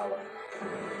need Nutella.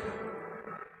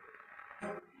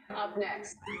 Up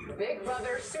next, Big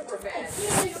Brother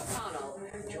superfan Kelly O'Connell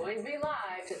joins me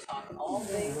live to talk all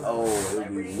things. Oh, it'll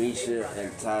be Misha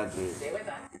and Todrick Stay with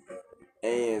us.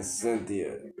 and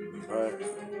Cynthia, right?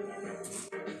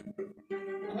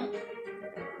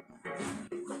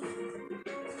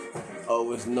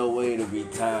 Oh, it's no way to be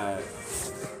tied.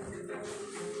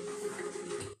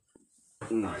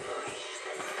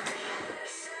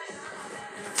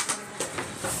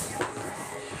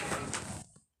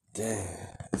 Damn,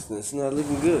 it's not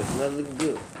looking good. It's not looking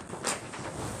good.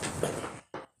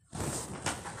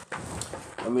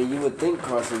 I mean, you would think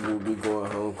Carson would be going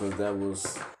home because that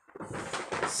was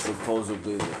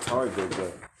supposedly the target,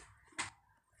 but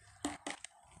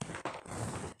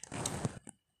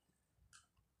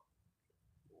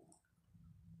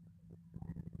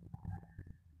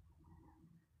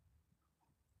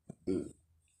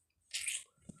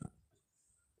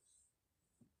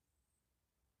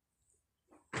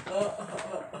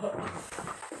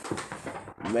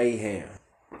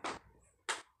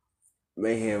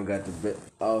Mayhem got the best.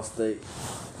 Allstate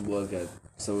boy got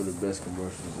some of the best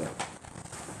commercials out.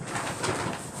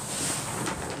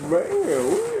 Man,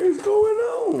 what is going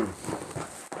on?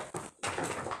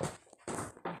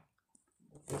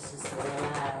 The fish is still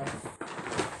alive.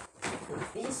 The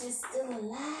fish is still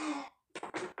alive.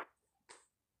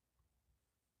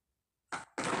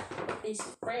 The fish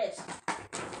is fresh.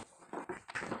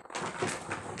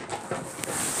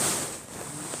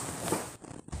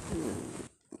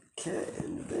 Cat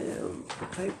in the damn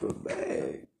paper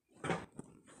bag.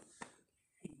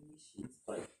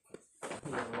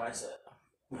 You ever watch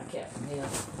my cat from hell?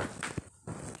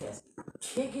 Cat's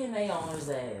kicking their owner's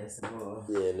ass, bro.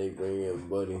 Yeah, they bring in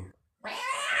Buddy.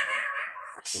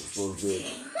 It's supposed to be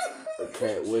a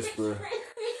cat whisperer.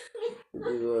 Be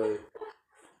like,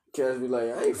 cats be like,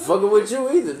 I ain't fucking with you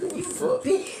either. You fuck.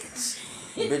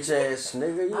 Bitch ass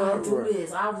nigga, you know how I to do run.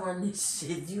 this. I run this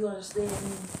shit. You understand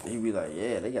me? He be like,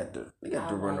 yeah, they got to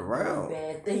run around.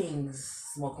 Bad things.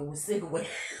 Smoking with cigarettes.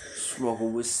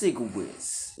 Smoking with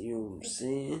cigarettes. You know what I'm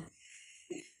saying?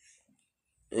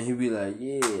 And he be like,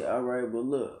 yeah, alright, but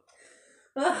look.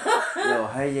 Yo,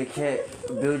 have your cat,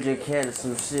 build your cat or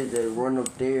some shit that run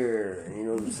up there. You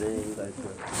know what I'm saying? Like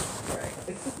that.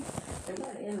 Right. And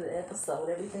by the end of the episode,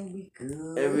 everything be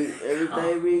good.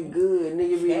 Everything be good.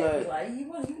 Nigga be Cat like,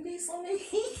 you need some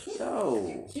meat? yo.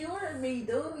 You cured me,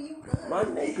 dude. You good. My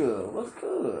nigga, what's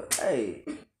good? Hey,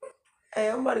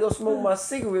 I'm about to go smoke my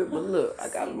cigarette, but look, I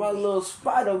got my little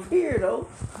spot over here though.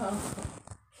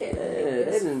 Yeah,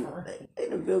 they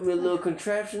done built me a little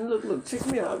contraption. Look, check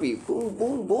me out. I be boom,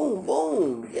 boom, boom,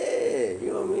 boom. Yeah,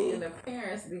 you know what I mean? And the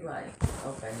parents be like,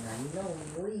 okay, now you know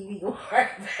when you leave, you go right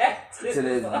back to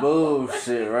this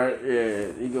bullshit, right?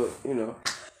 Yeah, you go, you know.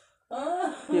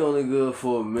 He only good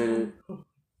for a minute,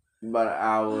 about an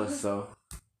hour or so.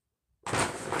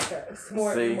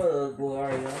 Smart See? mug, boy,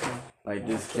 are you? Like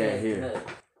this cat here.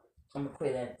 I'm gonna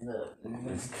quit that look.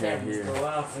 This The cat cameras here. go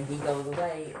off and he goes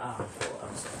away. Oh, boy,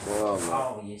 I'm sorry. Oh,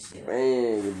 All your shit.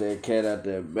 man, get that cat out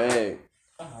that bag.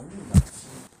 Oh, you know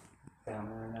she found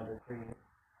her another crib.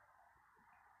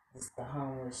 This is the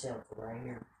homeless shelter right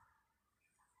here.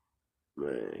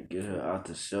 Man, get her out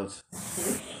the shelter.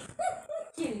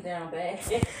 Kitty down back.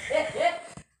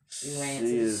 She ran She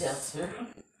to is- the shelter.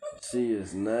 She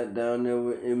is not down there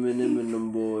with Eminem and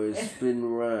them boys spitting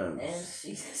rhymes. And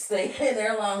she stayed in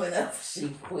there long enough,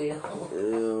 she will.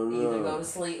 Hell Either go no. to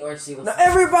sleep or she will Now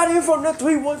everybody from the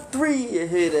 313, you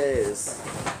head ass.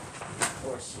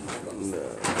 or she will go to No.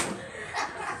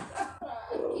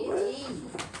 sleep.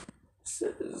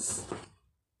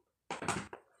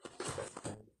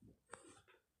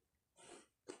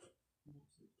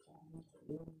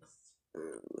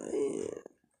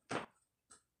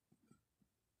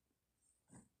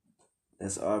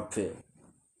 That's our pet.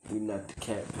 We not the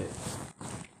cat pet.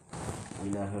 We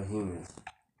not her humans.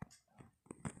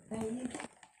 Hey,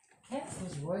 cats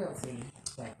was royalty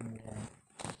back in the day.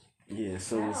 Yeah,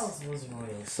 so Cows was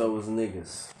royalty. so was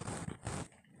niggas.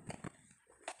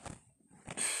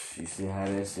 You see how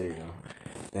that shit go?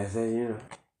 That's it, you know.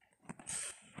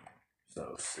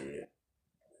 So shit.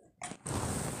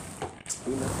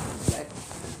 You know,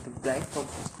 the black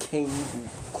folks, kings and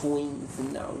queens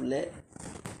and all that.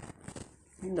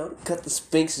 You know, cut the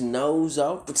Sphinx nose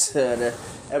off, but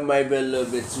that might be a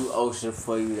little bit too ocean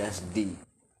for you. That's deep.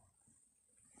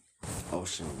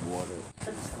 Ocean water.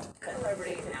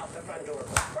 Celebrities out the front door.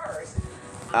 But first,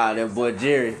 Ah, that boy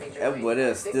Jerry. That boy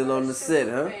there still on the set,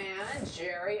 huh? and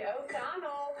Jerry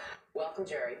O'Connell. Welcome,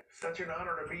 Jerry. Such an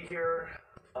honor to be here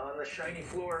on the shiny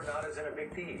floor, not as in a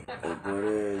big D. That boy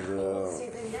there is See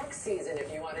the next season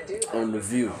if you want to do that. on The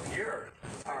View. Here.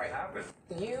 All right.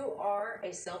 You are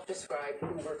a self-described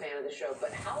Uber fan of the show,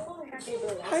 but how long have you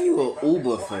been watching? How you an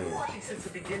Uber I've fan? been watching since the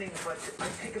beginning, but I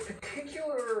take a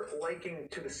particular liking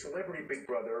to the Celebrity Big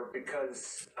Brother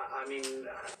because, I mean,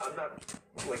 I'm not,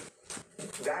 like,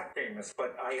 that famous,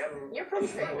 but I am... You're pretty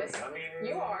famous. I mean...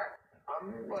 You are.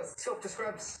 I'm a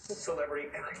self-described celebrity,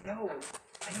 and I know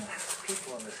half the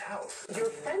people in this house. You're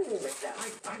friendly with them.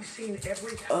 I've seen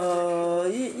every...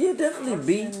 Yeah, definitely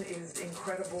B. Carson is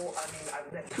incredible. I mean,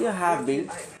 I've met... Yeah, hi, B.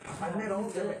 I've met all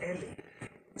of them, and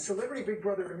Celebrity Big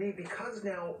Brother to me, because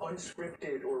now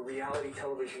unscripted or reality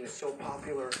television is so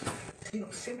popular, you know,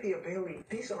 Cynthia Bailey,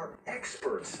 these are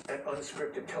experts at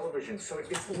unscripted television, so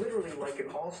it's literally like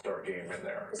an all-star game in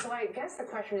there. So I guess the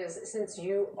question is, since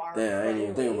you are Damn, I didn't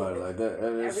even think about it like that.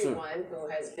 That's true. everyone who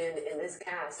has been in this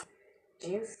cast,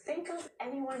 do you think of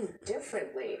anyone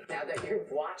differently now that you've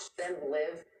watched them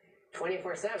live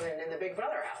 24/7 in the Big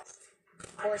Brother house?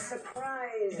 Or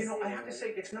surprised? You know, I have to say,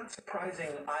 it's not surprising.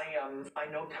 I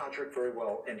know Todrick very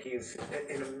well, and he is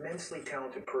an immensely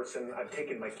talented person. I've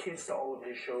taken my kids to all of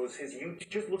his shows.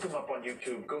 Just look him up on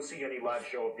YouTube. Go see any live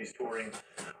show if he's touring.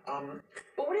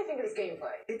 But what do you think of his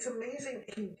gameplay? It's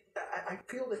amazing. I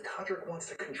feel that Todrick wants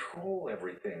to control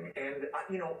everything, and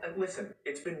you know, listen,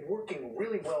 it's been working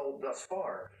really well thus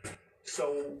far.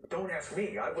 So don't ask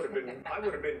me. I would have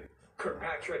been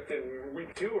Kirkpatrick in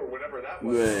week 2 or whenever that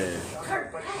was.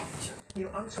 But, you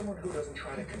know, I'm someone who doesn't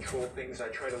try to control things. I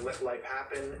try to let life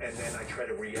happen, and then I try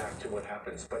to react to what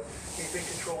happens. But he's been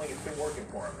controlling. It's been working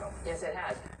for him, though. Yes, it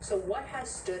has. So what has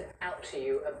stood out to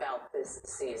you about this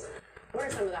season? What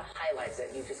are some of the highlights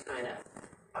that you just kind of...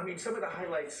 I mean, some of the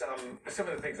highlights, some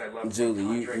of the things I love.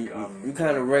 Julie, Todrick, you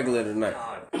kind of regular tonight.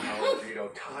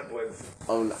 Todd was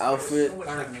on the outfit. So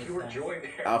much pure joy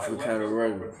there. Outfit kind of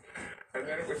regular. And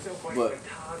then it was so funny But when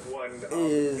Todd won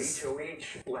is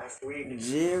HOH last week.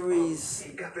 Jerry's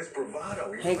he got this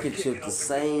bravado. handkerchief the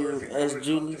same as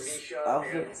Julie's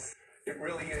outfit? It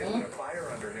really is a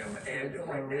fire under him. And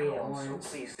right now, I'm so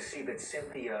pleased to see that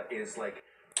Cynthia is like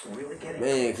really getting.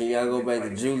 Man, can y'all go back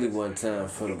to Julie one time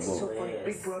for the So book? funny.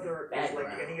 Big Brother is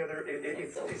like any other.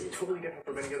 It's totally different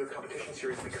from any other competition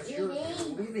series because you're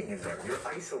living in there. You're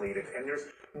isolated, and there's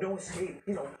no escape.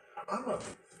 You know, I'm a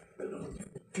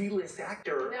D-list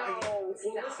actor.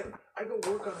 Listen, I go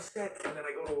work on a set and then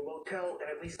I go to a motel and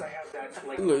at least I have that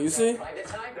like Look, you see?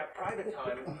 That private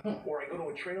time, or I go to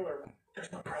a trailer. There's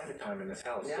no private time in this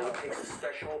house, so it takes a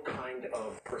special kind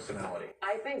of personality.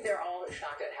 I think they're all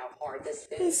shocked at how hard this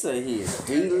is. He say he is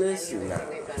D-list? Everything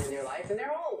they've done in their life, and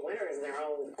they're all winners in their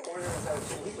own corners of,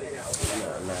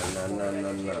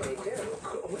 No. they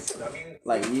do. Listen, I mean,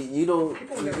 Like you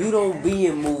don't be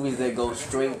in movies that go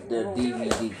straight to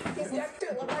DVD. He's got 2.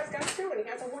 Lamar's got 2, and he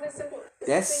has a one as simple.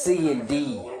 That's C and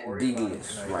D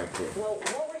D-list right there. Well,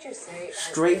 what would you say?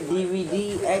 Straight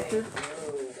DVD actor,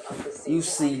 you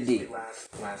CD.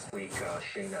 Last week,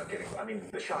 Shayna getting. I mean,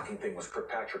 the shocking thing was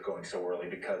Kirkpatrick going so early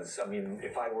because, I mean,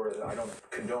 if I were, I don't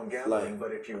condone gambling,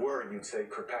 but if you were, you'd say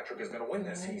Kirkpatrick is going to win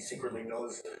this. He secretly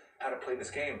knows how to play this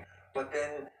game. But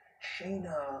then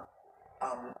Shayna,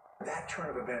 that turn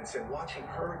of events and watching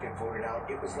her get voted out,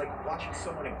 it was like watching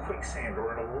someone in quicksand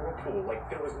or in a whirlpool. Like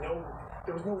there was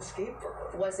no escape for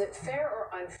her. Was it fair or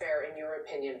unfair, in your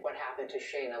opinion, what happened to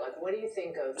Shayna? Like, what do you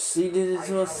think of... She did it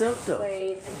to herself, though.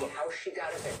 ...played and how she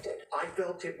got evicted? I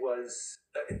felt it was...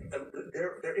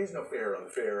 there is no fair or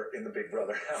unfair in the Big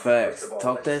Brother house. Facts.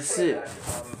 Talk that shit.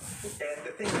 And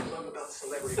the thing I love about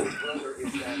Celebrity Big Brother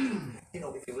is that, you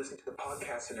know, if you listen to the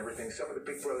podcast and everything, some of the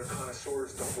Big Brother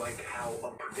connoisseurs don't like how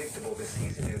unpredictable this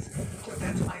season is. But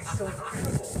that's why it's so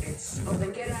incredible. It's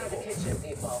then get out of the kitchen,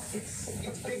 people.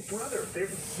 It's Big Brother.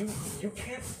 You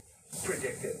can't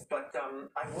predict it. But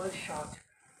I was shocked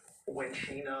when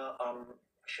Sheena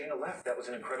Shayna left. That was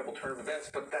an incredible turn of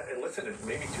events. But listen, it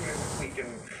maybe tune in this week, and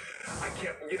I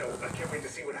can't wait to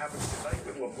see what happens tonight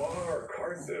with Lamar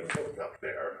Carson both up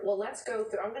there. Well, let's go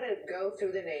through. I'm going to go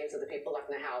through the names of the people left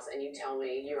in the house, and you tell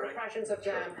me your impressions of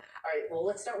them. All right. Well,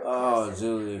 let's start with Carson.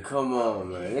 Julie, come on,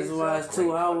 man. This is why it's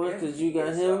 2 hours, because you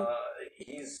got him.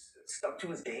 He's stuck to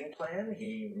his game plan.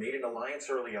 He made an alliance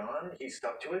early on. He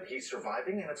stuck to it. He's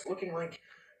surviving, and it's looking like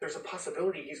there's a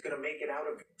possibility he's going to make it out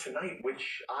of tonight,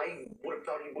 which I would have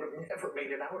thought he would have never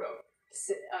made it out of.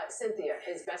 Cynthia,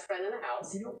 his best friend in the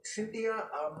house. You know, Cynthia,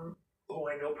 who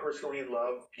I know personally and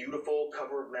love, beautiful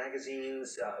cover of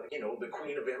magazines, the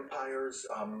Queen of Empires,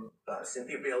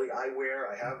 Cynthia Bailey Eyewear.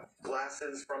 I have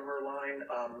glasses from her line.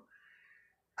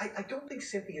 I don't think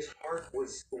Cynthia's heart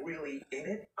was really in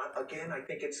it. Again, I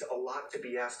think it's a lot to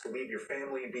be asked to leave your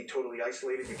family and be totally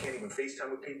isolated. You can't even FaceTime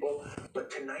with people.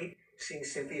 But tonight, seeing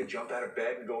Cynthia jump out of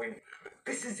bed and going,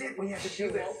 "This is it, we have to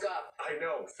do this." She woke up. I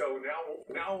know. So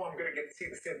now I'm going to get to see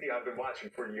the Cynthia I've been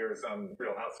watching for years on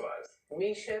Real Housewives.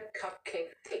 Misha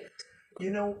Cupcake Tate.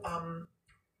 You know,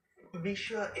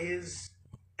 Misha is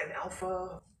an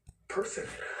alpha person.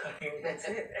 I mean, that's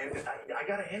it. And I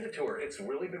got to hand it to her. It's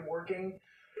really been working.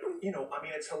 You know, I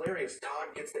mean, it's hilarious.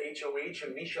 Todd gets the HOH,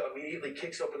 and Misha immediately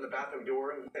kicks open the bathroom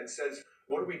door and says,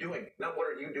 "What are we doing?" Not "what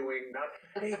are you doing?" Not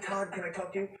 "Hey, Todd, can I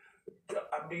talk to you?"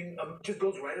 I mean, just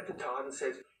goes right up to Todd and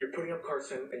says, "You're putting up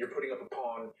Carson, and you're putting up a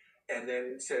pawn," and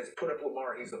then says, "Put up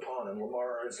Lamar, he's the pawn." And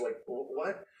Lamar is like,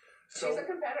 "What?" So, she's a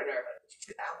competitor.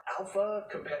 Alpha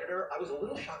competitor. I was a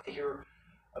little shocked to hear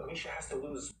Misha has to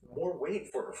lose more weight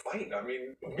for her fight. I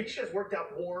mean, Misha's worked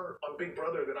out more on Big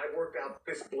Brother than I've worked out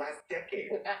this last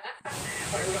decade. It's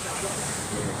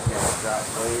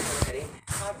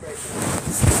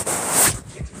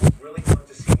really fun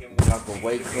to see him talk a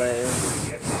weight class.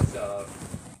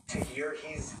 To hear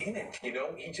he's in it, you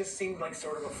know? He just seemed like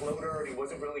sort of a floater, and he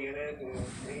wasn't really in it, and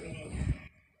maybe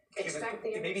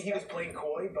he was playing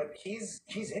coy, but he's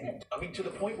in it. I mean, to the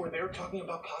point where they're talking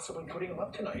about possibly putting him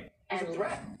up tonight. He's a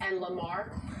threat. And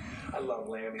Lamar? I love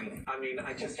Lammy. I mean,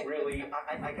 I just really,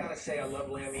 I gotta say, I love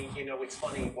Lammy. You know, it's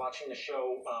funny watching the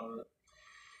show.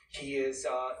 He is,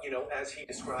 as he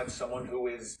describes, someone who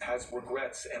has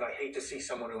regrets, and I hate to see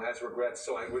someone who has regrets.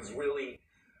 So I was really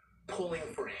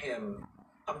pulling for him.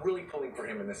 I'm really pulling for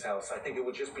him in this house. I think it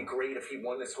would just be great if he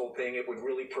won this whole thing. It would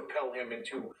really propel him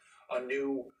into a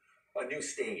new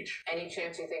stage. Any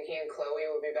chance you think he and Chloe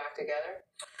will be back together?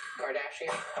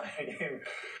 Kardashian?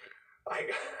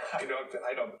 I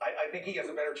think he has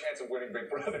a better chance of winning Big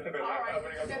Brother than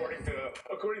happening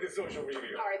according to social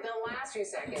media. All right, the last few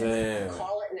seconds. Damn.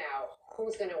 Call it now.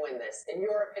 Who's going to win this, in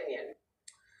your opinion?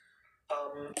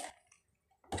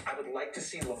 I would like to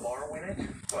see Lamar win it,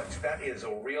 but that is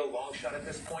a real long shot at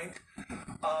this point.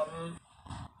 I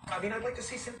mean, I'd like to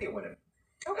see Cynthia win it.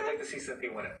 Okay. I'd like to see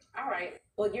Cynthia win it. All right.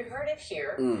 Well, you heard it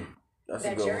here. That's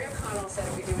that Jerry O'Connell said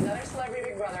if we do another Celebrity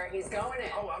Big Brother, he's going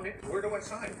in. Oh, I mean, where do I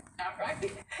sign? All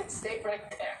right. Stay right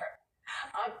there.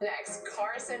 Up next,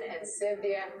 Carson and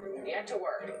Cynthia get to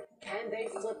work. Can they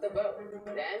flip the vote?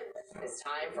 Then it's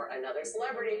time for another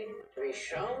celebrity to be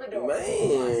shown the door.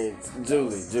 Man,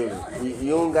 Julie,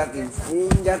 you don't got to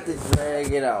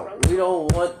drag it out. We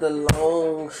don't want the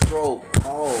long stroke.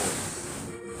 Oh.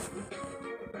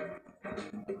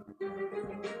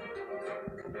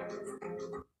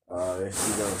 Oh, there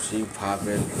she goes. She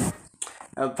popping.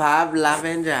 A pop,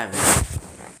 loving, driving.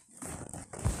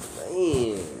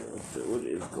 Man, what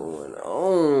is going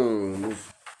on?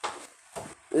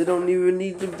 It don't even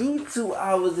need to be 2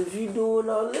 hours if you doing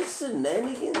all this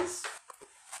shenanigans.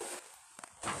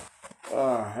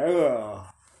 Oh, hell.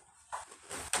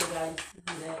 You guys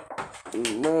do that?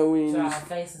 No, we ain't. Draw our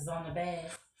faces on the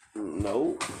bag.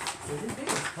 No.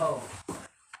 This is cold.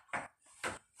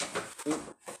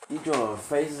 You drawing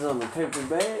faces on the paper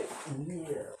bag?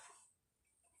 Yeah.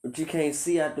 But you can't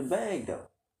see out the bag though.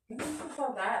 You can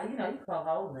poke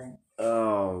holes in.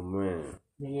 Oh man.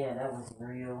 Yeah, that was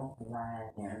real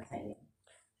live entertaining.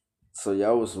 So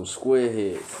y'all was some square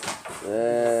heads.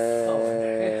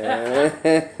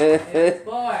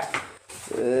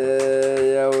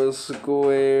 Y'all was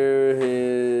square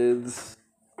heads.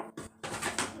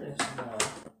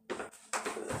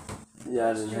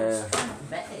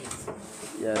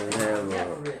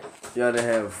 Y'all didn't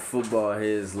have football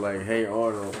heads like Hey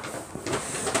Arnold.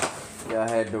 Y'all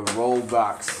had the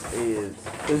Roblox heads.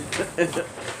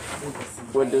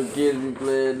 What the kids be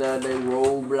playing now, they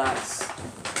Roblox.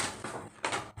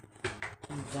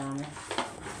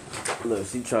 Look,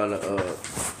 she trying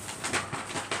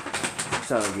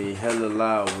to be hella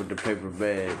loud with the paper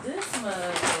bag. This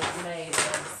mug is made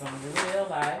of some real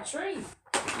live tree.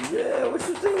 Yeah, what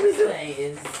you think we do?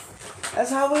 Is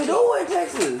That's how we do in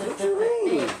Texas. What you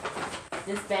mean?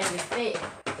 this bag is thick.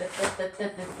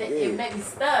 It make me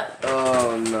stuck.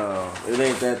 Oh no, it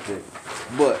ain't that thick.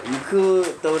 But you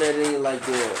could throw that in like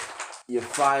your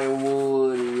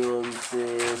firewood, you know what I'm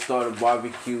saying? Start a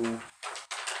barbecue.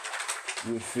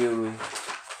 You feel me?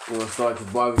 You wanna start your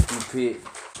barbecue pit.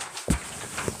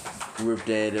 Rip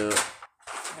that up.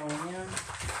 Oh yeah.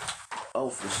 Oh,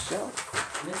 for sure.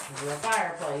 This is a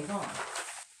fireplace, huh?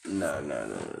 No.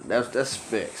 That's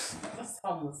Specs. That's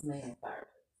homeless man fireplace.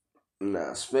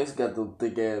 Nah, Specs got them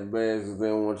thick ass bags because they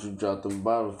don't want you to drop them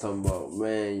bottles. Talking about,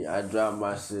 man, I dropped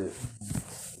my shit.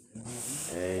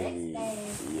 Hey, you know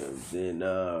what I'm saying?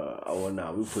 Oh,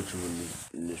 nah, we put you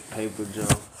in this paper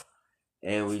jump,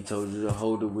 and we told you to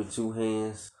hold it with 2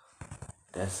 hands.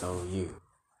 That's on you.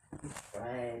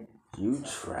 Right. You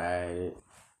tried it.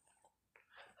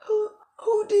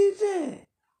 Who did that?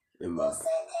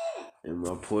 In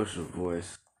my Portia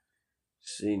voice,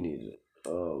 she needed.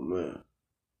 Oh man.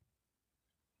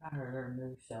 I heard her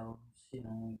new show. She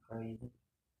done went crazy.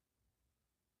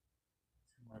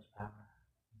 Too much power.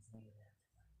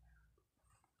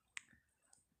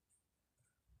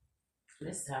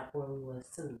 This is how poor we was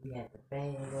too. We had the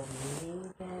bag over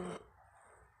the head,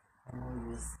 and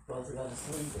we was supposed to go to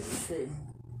sleep, but we couldn't.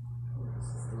 It was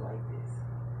just like this,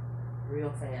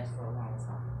 real fast for a long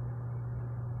time.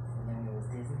 And then it was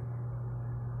dizzy.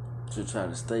 You trying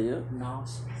to stay up?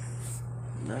 Nauseous.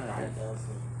 Nah.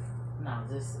 No,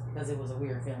 just because it was a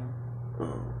weird feeling.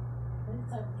 What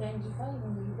type of games you play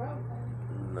when you broke, baby?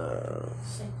 Nah.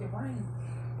 Shake your brain.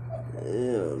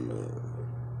 Hell no.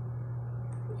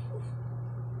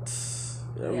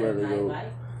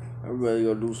 I'd rather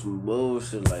go do some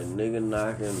bullshit like nigga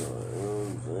knocking or, you know what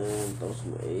I'm saying, throw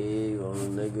some egg on a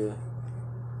nigga.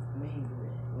 We ain't do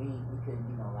that. We couldn't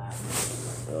be no loud.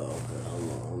 Oh, okay.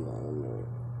 Hold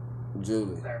on.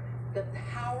 Julie. The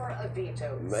power of veto.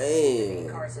 Man.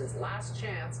 Carson's last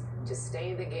chance to stay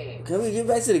in the game. Can we get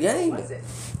back to the game? What was it?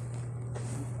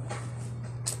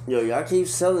 Yo, y'all keep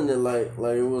selling it like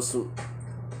it was some.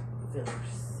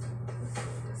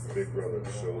 Big Brother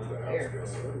shows the house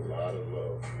gets a lot of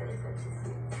love when it comes to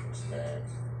food,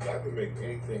 snacks. I can make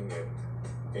anything at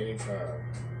any time.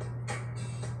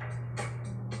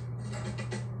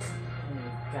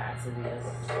 Got to be this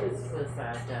foot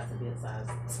size got to be a size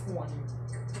 20.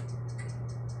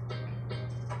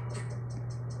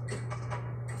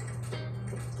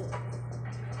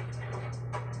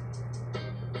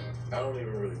 I don't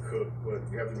even really cook, but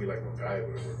you have to be like MacGyver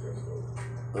to work that stove.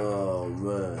 Oh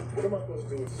man. What am I supposed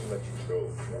to do with this electric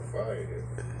stove? There's no fire here.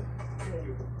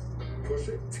 You push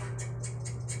it,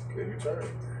 then you turn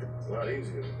it. It's a lot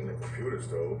easier than a computer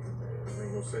stove. It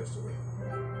makes no sense to me.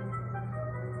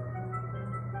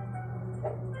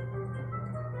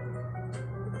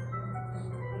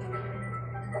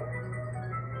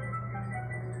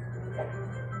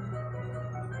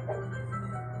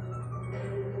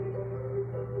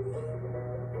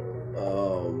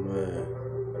 Oh man.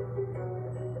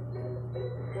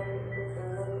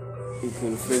 You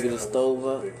couldn't figure the stove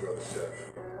up? Big Brother Chef.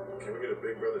 Can we get a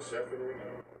Big Brother Chef in here?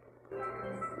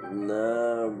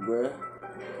 Nah, bruh.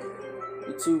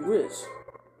 You too rich.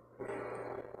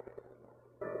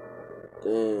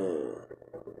 Damn.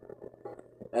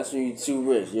 That's when you too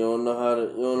rich. You don't know how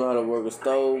to work a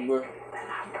stove, bruh.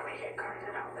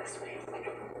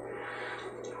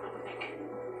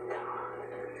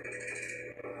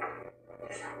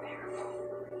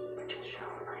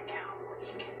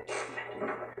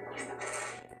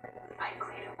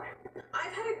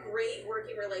 I've had a great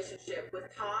working relationship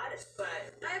with Todd, but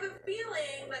I have a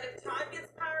feeling that if Todd gets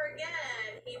power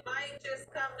again, he might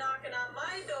just come knocking on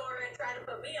my door and try to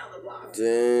put me on the block.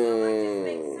 Damn. It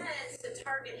makes sense to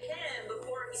target him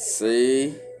before he.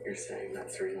 See? You're saying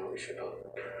that's the reason why we should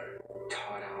help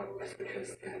Todd out is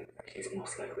because then he's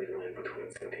most likely to land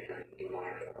between Cynthia and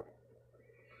Lamar.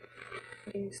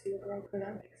 Can you see a broker?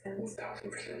 That makes sense. 1000%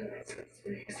 it makes sense to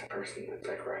me. He's the person that's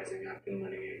like rising up and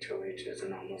winning HOHs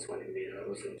and almost winning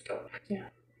vetoes and stuff. Yeah.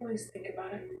 Always think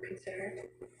about it. Consider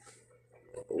it.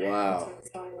 Wow. That's what it's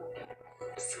all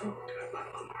about. So, do I let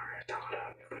Lamar Todd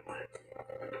out if we want?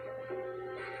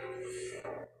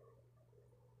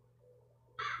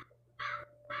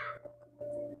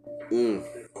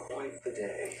 Quite the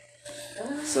day.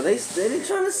 So they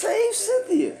trying to save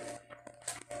Cynthia.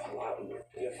 A lot more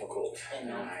difficult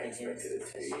than I expected it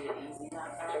to be.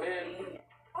 Come in.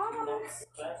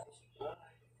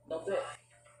 Don't do it.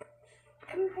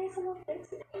 Can we pay someone to fix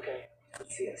it? Okay.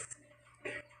 Let's see us.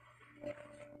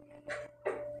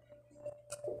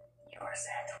 You're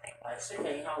sad to me. She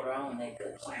can't hold her own, nigga.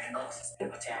 She's nuts.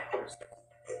 It's attackers.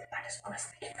 guys want to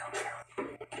speak out there?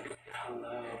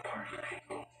 Hello, Party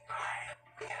People. Hi.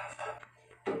 We have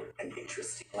an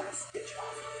interesting last ditch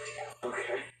offer for you.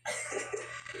 Okay.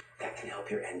 That can help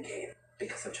your end game.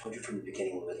 Because I've told you from the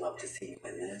beginning we would love to see you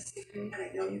win this. And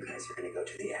I know you guys are going to go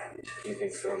to the end. You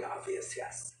think so? Very obvious,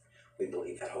 yes. We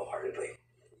believe that wholeheartedly.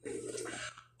 I would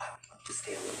love to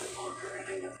stay a little bit longer, and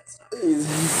I know that's not.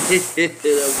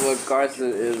 That boy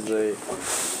Carson is a.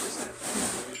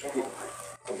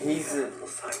 He's a.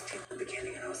 From the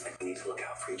beginning, and I was like, we need to look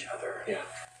out for each other. Yeah.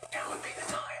 Now would be the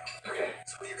time. Okay.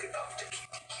 So if you could vote to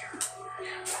keep me here at the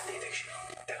eviction,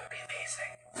 that would be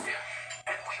amazing. Yeah.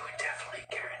 And we would definitely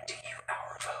guarantee you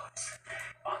our votes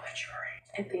on the jury.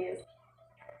 If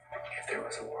there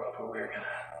was a world where we were gonna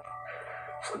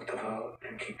flip the vote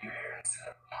and keep you here instead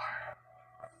of Lamar,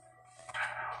 I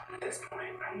don't know. At this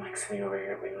point, I'm like sitting over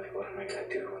here being like, what am I gonna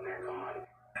do when they're gone?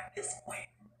 At this point,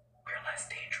 we're less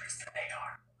dangerous than they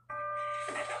are.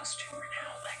 And those two are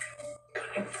now like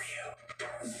gunning for you.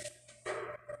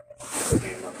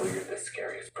 Okay, Muffle, you're the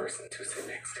scariest person to sit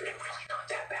next to. It's really not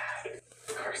that bad.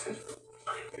 Carson,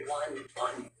 one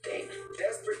thing.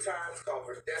 Desperate times call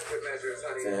for desperate measures,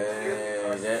 honey.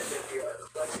 That. You are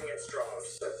clutching at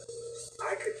straws.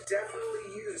 I could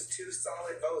definitely use 2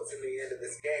 solid votes in the end of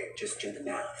this game. Just do the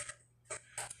math.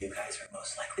 You guys are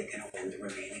most likely going to win the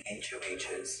remaining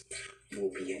HOHs. You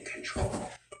will be in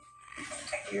control.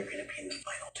 And you're going to be in the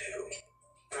final 2.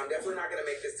 I'm definitely not going to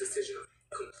make this decision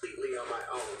completely on my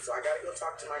own. So I got to go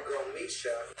talk to my girl,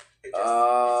 Misha.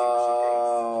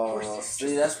 Oh,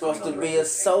 see, that's supposed to be a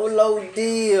solo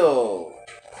deal.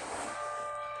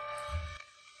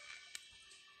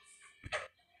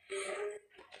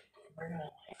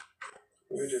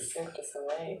 We just sent us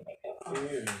away.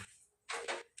 Yeah.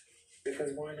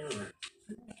 Because why not?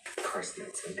 Carson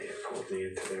and Cynthia pulled me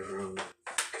into their room to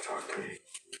talk to me.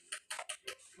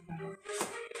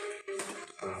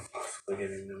 Possibly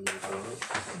getting them involved.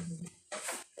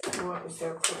 What was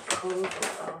their proposal?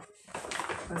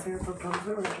 Was there a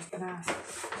proposal or just an ask?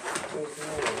 There's no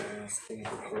asking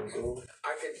proposal.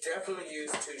 I could definitely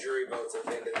use 2 jury votes at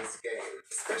the end of this game,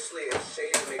 especially if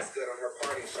Shady makes good on her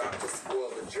party shot to spoil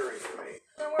the jury for me.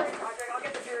 Don't worry, Patrick. I'll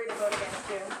get the jury to vote against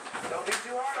you. Don't be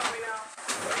too hard on me now.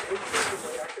 But maybe there's a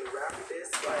way I can wrap this,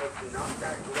 like, knock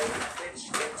that great pitch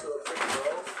into a pretty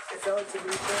bow and sell it to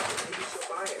Misha, and maybe she'll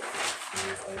buy it.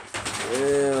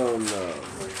 Hell no.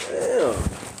 Hell.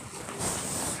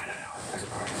 I don't know. There's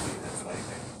a part of me that's like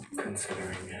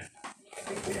considering it. I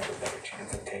think we have a better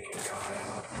chance of taking Todd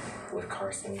out with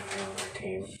Carson on our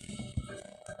team.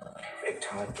 If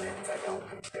Todd wins, I don't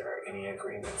think there are any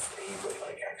agreements that he would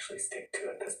like actually stick to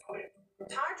at this point.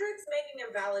 Todrick's making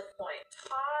a valid point.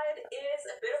 Todd is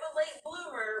a bit of a late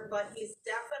bloomer, but he's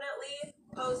definitely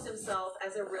posed himself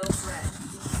as a real threat.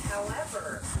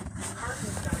 However,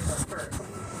 Carson's got to go first.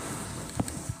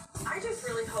 I just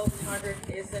really hope Todrick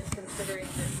isn't considering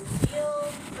this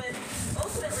deal, but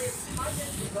ultimately it's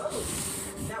Todrick's vote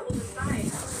that will decide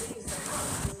who leaves the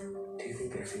house. Do you think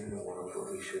there's even a world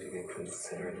where we should even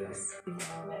consider this? You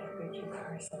know that Ricky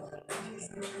Carson is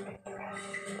a big threat.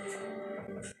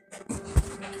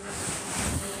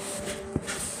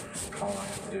 All I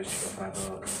have to do is show my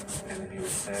vote, and then he would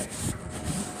say,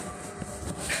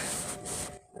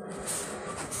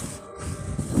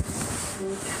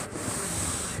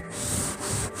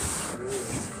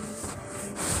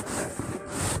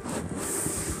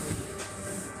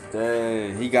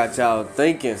 Dang, he got y'all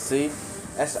thinking, see?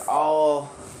 That's all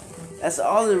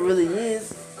it really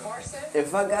is.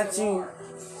 If I got you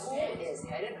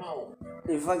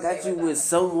with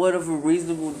somewhat of a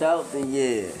reasonable doubt, then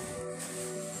yeah.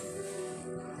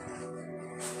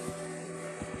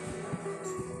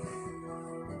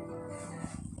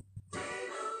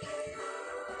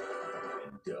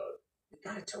 You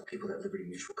gotta tell people that Liberty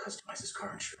Mutual customizes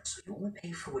car insurance, so you only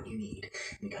pay for what you need.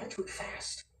 And you gotta do it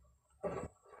fast.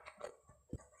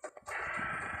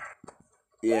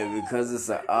 Yeah, because it's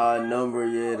an odd number,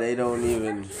 yeah, they don't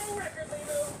even...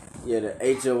 Yeah, the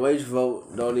HOH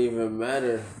vote don't even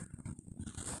matter.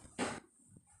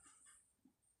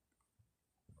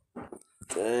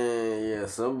 Dang, yeah,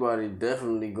 somebody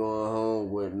definitely going home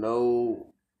with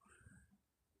no...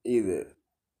 Either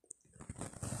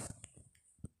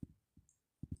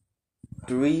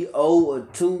 3-0 or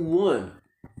 2-1.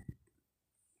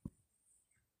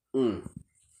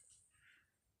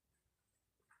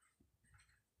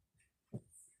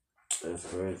 That's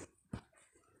crazy.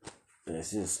 Man,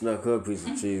 she just snuck her piece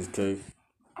of cheesecake.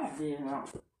 I did not.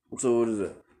 So what is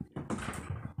that?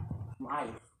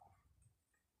 Life.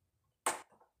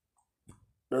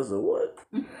 That's a what?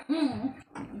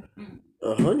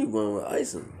 A honey bun with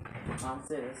icing. I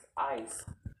said it's ice.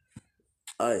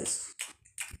 ice.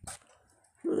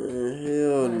 Man,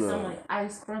 hell When it's no. only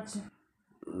ice crunching.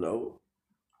 No.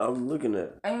 I'm looking at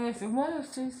it. And if you want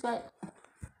a cheesecake,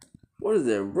 What is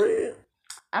that, bread?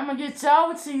 I'm gonna get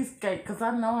y'all a cheesecake because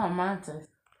I know how mine tastes.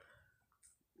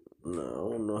 No,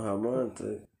 I don't know how mine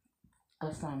tastes.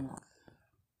 Let's find out.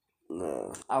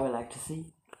 No. I would like to see.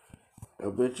 I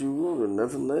bet you will, but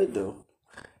nothing late though.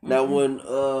 Now when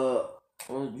Well,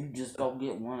 you just go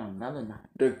get one another night.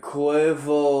 the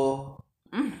Quavo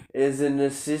is in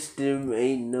the system,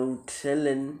 ain't no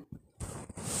telling.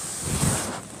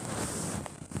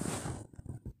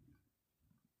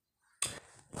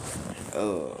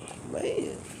 Oh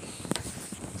man.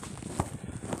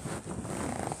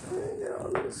 Look at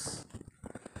all this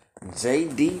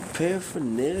JD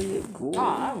paraphernalia going.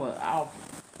 Oh,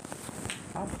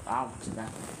 I was out today.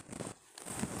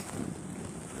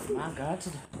 My God,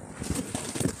 today.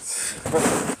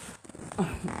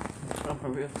 I'm a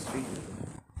real street nigga.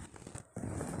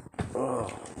 Oh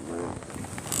man.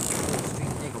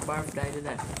 Street nigga birthday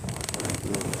today.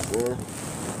 Yeah.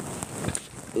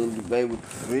 In the bay with the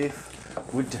fifth.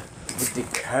 With the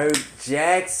Kirk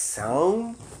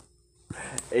Jackson.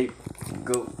 Hey,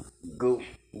 go, go,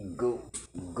 go,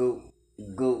 go,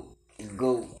 go,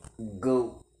 go,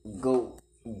 go, go,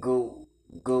 go,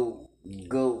 go,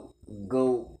 go,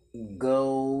 go,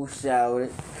 go, shout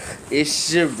it.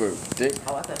 It's your birthday.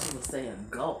 Oh, I thought you were saying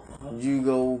go. You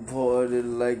gon' party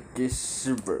like it's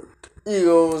your birthday. You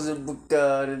gon' sip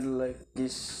Bacardi like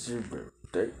it's your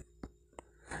birthday.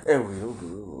 And we don't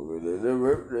do it with the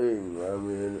birthday. I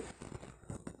mean,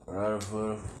 right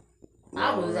for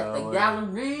I was at the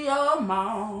Galleria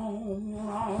Mall. You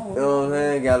know what I'm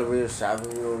saying? Galleria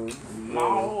shopping, you know what I mean?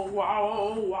 Mall.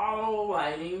 I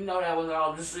didn't even know that was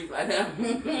all the street like that.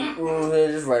 You know what I'm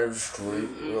saying? Just right up the street.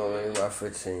 You know what I mean? About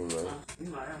 15, man.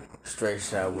 Straight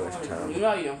southwest town. You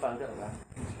know you don't fuck up, right?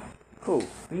 Cool.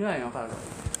 You know you don't fuck up.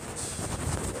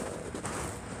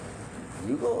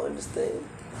 You gonna understand.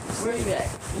 Where you at?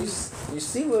 You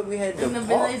see what we had to In the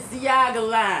park? Balenciaga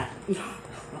line.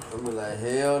 I'm be like,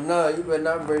 hell no, you better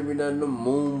not bring me none of them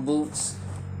moon boots.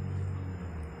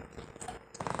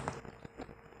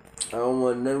 I don't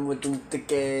want nothing with them thick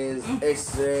ass,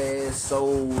 extra ass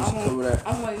soles coming out.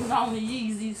 I'm waiting on the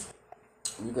Yeezys.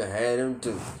 You can have them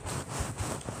too.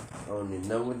 I don't need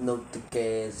nothing with no thick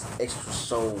ass, extra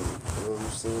soul. You know what I'm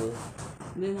saying?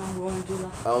 Then I'm going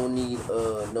to I don't need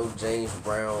no James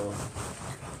Brown.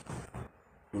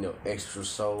 You know, extra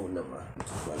soul. Never mind.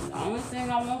 the only thing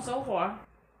I want so far.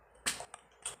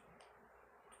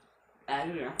 Out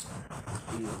of here.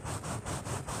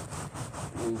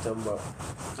 What you talking about?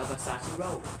 A Versace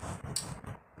robe.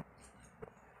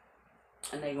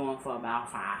 And they going for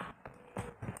about $500.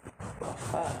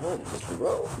 500 just the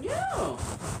roll. Yeah.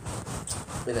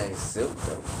 It ain't silk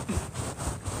though.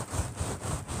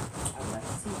 I'd like to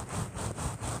see.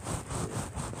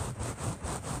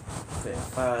 Pay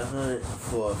 500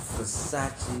 for a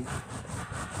Versace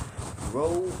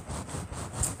robe.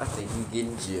 I think you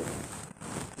getting Jim.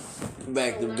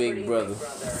 Back to Big Brother.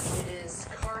 It is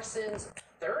Carson's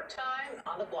third time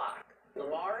on the block.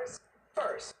 Lamar's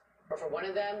first. But for one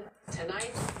of them,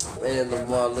 tonight, Man,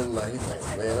 Lamar look like he's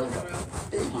like, man, I'm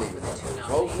about these niggas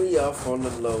broke me off on the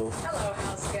low. hello,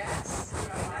 house guests.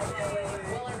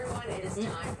 Well, everyone, it is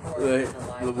time for Right. the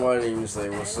live Lamar didn't even say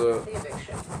what's up. the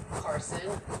eviction. Carson,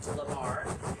 Lamar.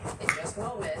 In just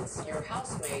moments, your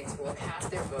housemates will cast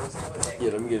their votes to evict.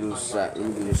 Yeah, let me get a little shot. Let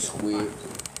me get a squid.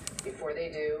 Before they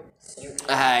do, you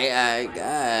I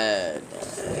got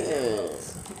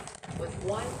with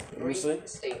one Let me see.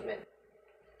 statement.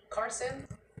 Carson,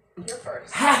 you're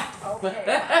first. Okay, I don't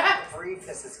know how brief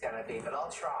this is gonna be, but I'll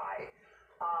try.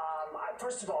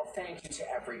 First of all, thank you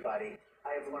to everybody.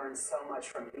 I have learned so much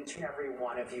from each and every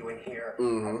one of you in here.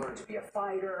 Mhm. I've learned to be a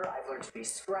fighter. I've learned to be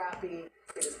scrappy.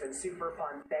 It has been super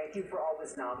fun. Thank you for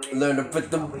always nominating. Learn to me.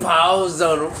 put them paws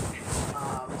on them.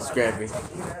 But Scrappy. I'm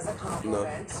taking it as a No.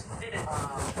 compliment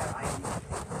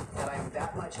that I'm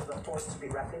that much of a force to be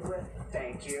reckoned with.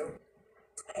 Thank you.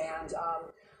 And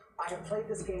I have played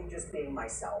this game just being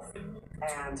myself.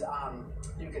 And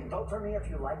you can vote for me if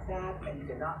you like that, and you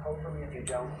can not vote for me if you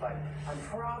don't, but I'm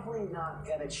probably not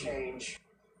gonna change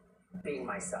being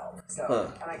myself. So, Huh.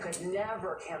 and I could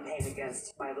never campaign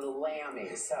against my little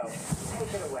lammy, so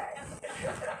take it away.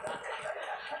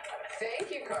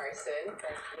 Thank you, Carson. Thank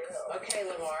you. Okay,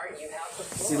 Lamar, you have the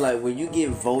floor. See, like when you get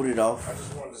voted off, I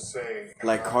just wanted to say,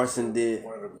 like Carson did.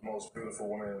 one of the most beautiful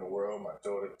women in the world, my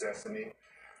daughter Destiny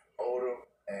Odom,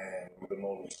 and the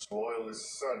most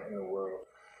loyalist son in the world,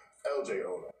 LJ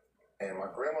Odom. And my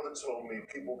grandmother told me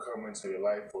people come into your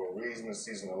life for a reason, a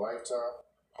season, a lifetime.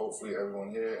 hopefully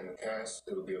everyone here in the cast,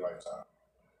 it'll be a lifetime.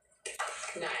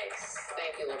 Nice.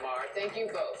 Thank you, Lamar. Thank you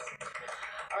both.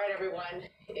 All right, everyone.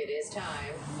 It is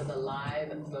time for the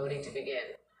live voting to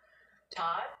begin.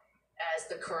 Todd, as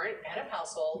the current head of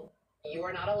household, you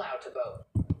are not allowed to vote.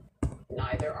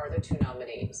 Neither are the two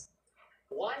nominees.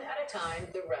 One at a time,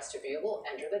 the rest of you will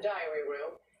enter the diary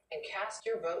room and cast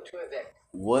your vote to evict.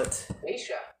 What?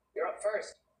 Misha, you're up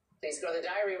first. Please go to the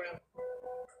diary room.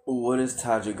 What is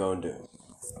Tadra gonna do?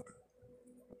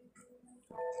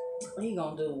 He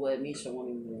gonna do what Misha want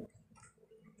him to do.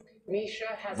 Misha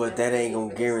has But that ain't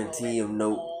gonna guarantee him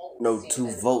no 2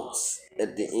 votes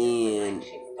at the end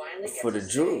for the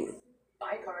jury.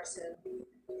 Bye, Carson.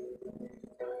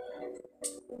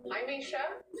 Hi, Misha.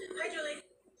 Hi, Julie.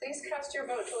 Please cast your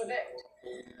vote to evict.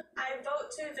 I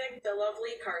vote to evict the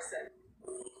lovely Carson.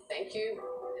 Thank you.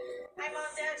 Hi, Mom,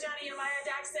 Dad, Johnny, and Maya,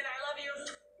 Daxton. I love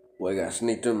you. Boy, got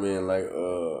sneaked them in like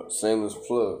shameless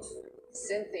plug.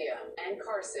 Cynthia and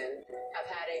Carson have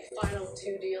had a final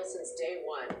 2 deal since day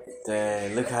 1.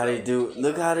 Dang, look how they do.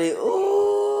 Look how they.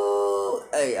 Ooh.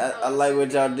 Hey, I like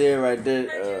what y'all did right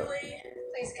there.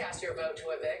 Please cast your vote to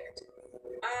evict.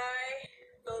 I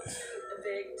vote to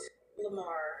evict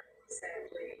Lamar,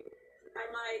 sadly. Hi,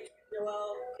 Mike,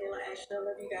 Noel, Kayla, Ashley. I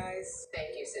love you guys.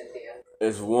 Thank you, Cynthia.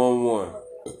 It's 1-1.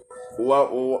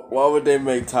 Why would they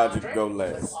make Tadra go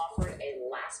last? Was offered a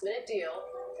last-minute deal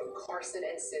from Carson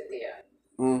and Cynthia.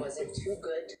 Was it too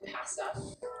good to pass up?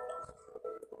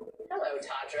 Hello,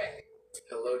 Todrick.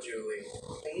 Hello, Julie.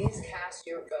 Please cast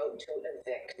your vote to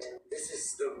evict. This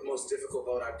is the most difficult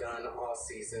vote I've done all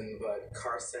season, but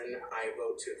Carson, I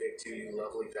vote to evict you, you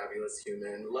lovely, fabulous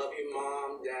human. Love you,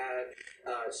 Mom, Dad,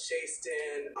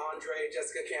 Shayston, Andre,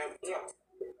 Jessica Camp.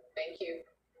 Thank you.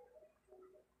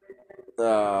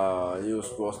 You were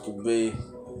supposed to be.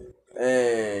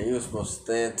 Man, you were supposed to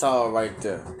stand tall right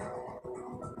there.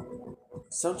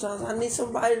 Sometimes I need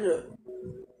somebody to,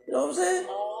 you know what I'm saying?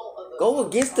 Go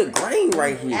against the grain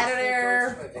right here. Out of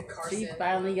there. She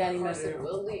finally got him out of there. Carson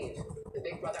will leave the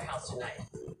Big Brother house tonight.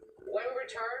 When we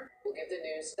return, we'll give the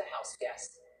news to the house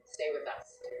guests. Stay with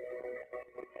us.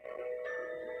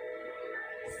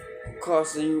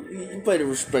 Carson, you played a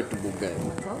respectable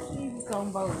game. I told you he was gonna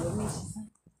vote with me.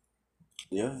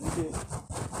 Yeah, you did.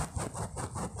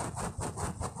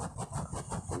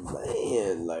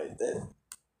 Man, like that.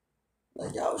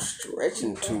 Like y'all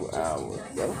stretching 2 hours,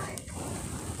 yo.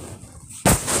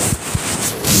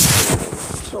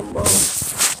 Come on.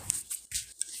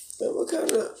 Man, what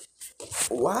kind of...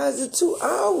 Why is it 2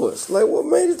 hours? Like, what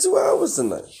made it 2 hours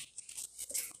tonight?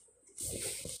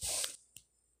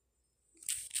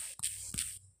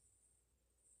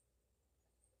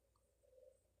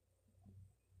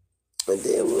 And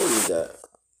then we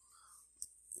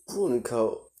only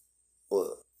caught,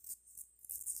 what,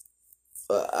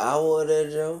 an hour of that,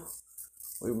 Joe?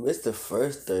 We missed the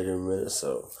first 30 minutes,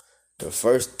 so the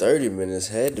first 30 minutes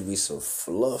had to be some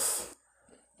fluff.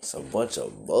 It's a bunch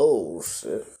of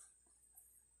bullshit.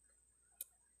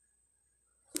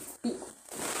 You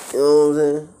know what I'm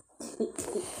saying?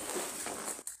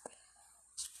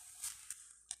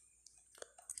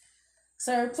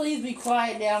 Sir, please be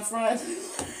quiet down front.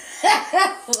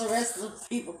 So the rest of the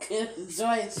people can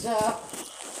enjoy the show.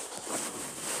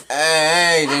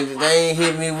 Hey, they ain't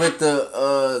hit me with the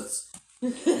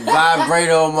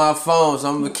vibrator on my phone, so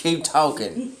I'm gonna keep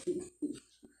talking.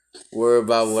 Worry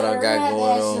about what I got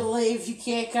going on. Sir, leave if you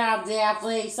can't calm down,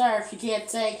 please. Sir, if you can't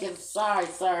take it, sorry,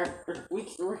 sir. We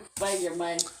can reclaim your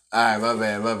money. Alright, my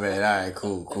bad. Alright,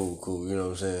 cool. You know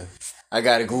what I'm saying? I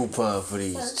got a Groupon for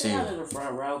these, Sir, chill. down in the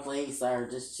front row, please, sir.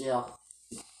 Just chill.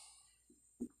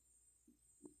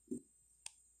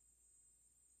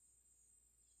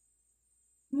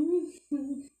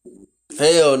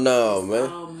 Hell no, man.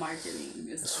 Oh, marketing.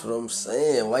 That's what I'm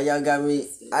saying. Why y'all got me?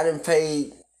 I done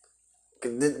paid.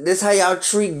 This how y'all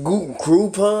treat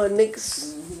Groupon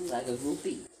niggas? Like a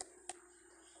groupie.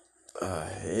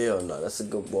 Hell no. That's a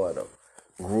good boy though.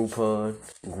 Groupon,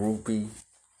 groupie.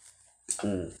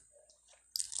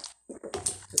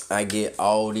 I get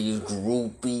all these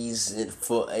groupies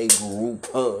for a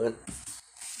Groupon.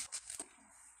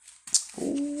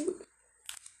 Ooh.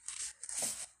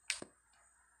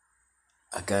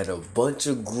 I got a bunch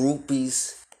of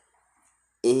groupies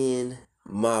in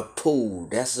my pool.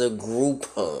 That's a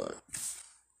Groupon.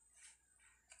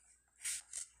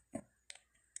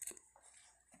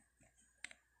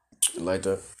 You like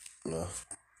that? No.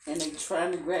 And they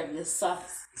trying to grab your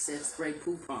socks. It says spray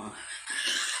coupon.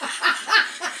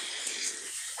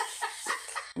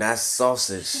 Not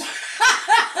sausage.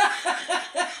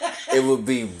 It would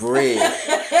be bread.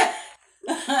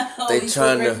 They you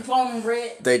trying put to- Great Poupon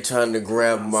bread. They trying to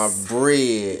grab my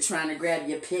bread. Trying to grab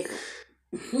your pickle.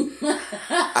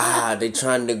 They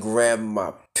trying to grab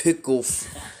my pickle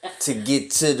to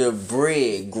get to the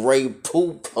bread. Great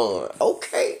Poupon.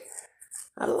 Okay.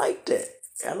 I like that.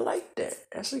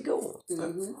 That's a good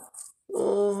one.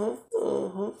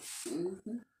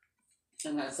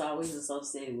 And that's always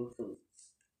associated with food.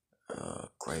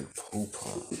 Great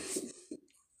Poupon.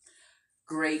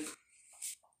 Grape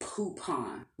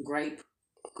Poupon. Grape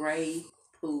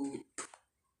poop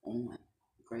on.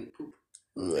 Grape poop.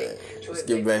 Man, let's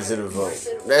get back to the vote.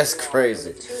 That's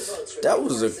crazy. That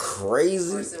was a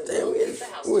crazy thing.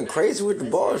 We went crazy with the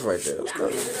bars right there. Let's go.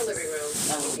 In the living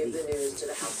room, give the news to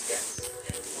the house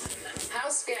guests.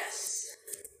 House guests.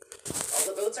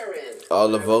 All the votes are in. All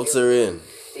the votes are in.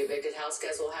 The evicted house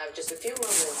guest will have just a few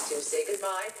moments to say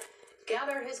goodbye,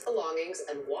 gather his belongings,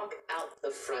 and walk out the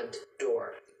front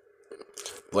door.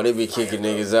 But they be kicking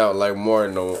niggas out like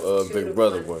Martin on Big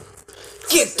Brother, boy.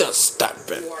 Get the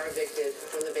stopping. You are evicted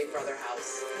from the Big Brother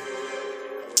house.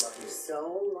 I love you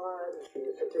so much.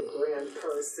 You're such a grand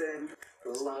person.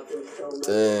 Love you so much.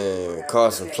 Damn,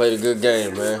 Carson played a good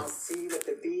game, man. I'll see you at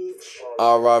the beach.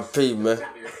 R.I.P., man.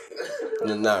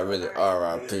 No, not really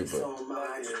R.I.P., but So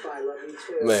much. Bye. Love you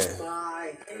too. man,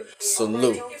 Bye.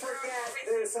 salute. Don't forget,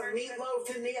 there's some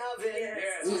meatloaf in the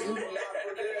oven.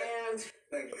 And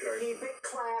keep it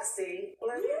classy.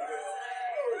 Love you.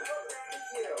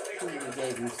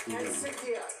 Thank you. And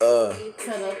Cynthia.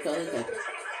 Cut up.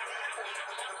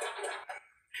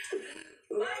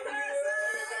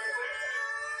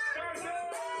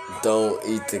 Don't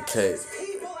eat the cake.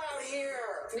 People out here.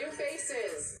 New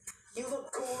faces. You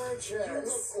look gorgeous. You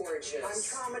look gorgeous.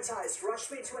 I'm traumatized.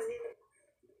 Rush me to a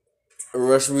new.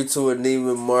 Rush me to a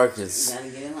Neiman Marcus. Gotta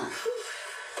get in line.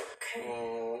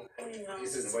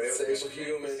 He's a sensational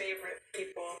human. Favorite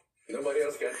people, Nobody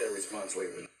else got that response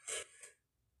lately.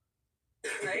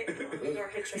 right? Or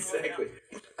hitching Exactly.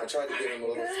 I tried to give him a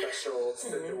little special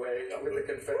step away with the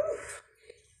confetti.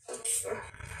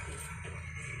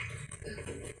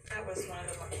 That was one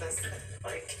of the best,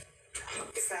 like,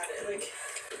 sad, like,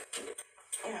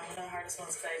 yeah, one of the hardest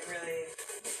ones because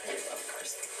I love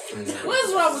Carson.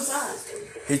 What's wrong with Todd?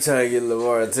 He trying to get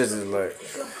Lamar attention, like.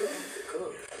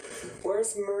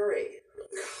 Where's Murray?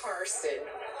 Carson.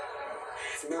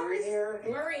 Is Murray here?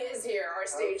 Murray is here, our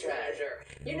stage manager.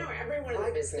 You know everyone in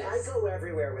the business. I go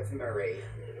everywhere with Murray.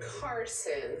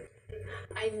 Carson,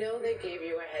 I know they gave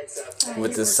you a heads up.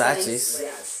 With the Sachis. But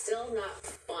it's still not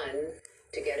fun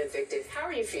to get evicted. How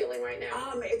are you feeling right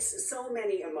now? It's so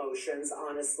many emotions,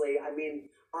 honestly. I mean,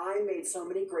 I made so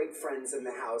many great friends in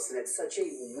the house, and it's such a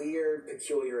weird,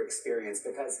 peculiar experience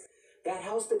because that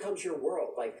house becomes your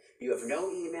world. Like, you have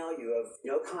no email, you have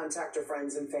no contact to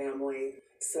friends and family.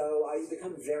 So you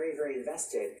become very, very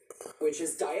invested, which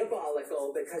is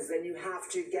diabolical because then you have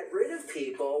to get rid of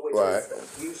people, which Right.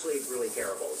 is usually really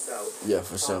terrible. So Yeah,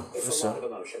 for sure. it's For a lot of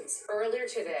sure. emotions. Earlier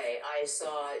today, I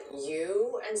saw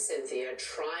you and Cynthia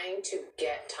trying to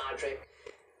get Todrick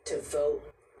to vote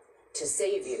to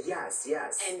save you. Yes.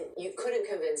 And you couldn't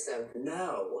convince him.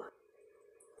 No.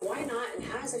 Why not? And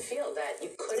how does it feel that you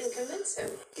couldn't convince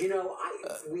him? You know,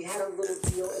 we had a little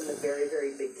deal in the very,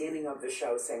 very beginning of the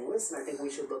show saying, listen, I think we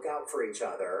should look out for each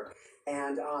other.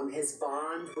 And his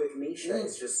bond with Misha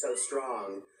is just so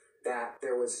strong that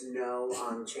there was no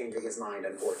changing his mind,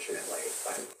 unfortunately.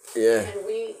 But Yeah. Can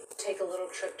we take a little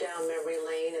trip down memory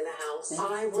lane in the house?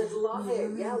 I would love it.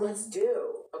 Yeah, let's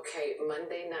do. Okay,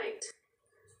 Monday night.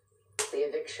 The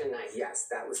eviction night. Yes,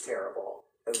 that was terrible.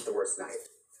 That was the worst night.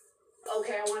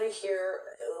 Okay, I want to hear,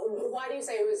 why do you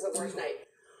say it was the worst night?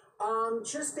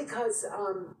 Just because,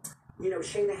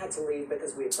 Shayna had to leave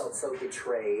because we had felt so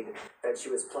betrayed that she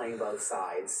was playing both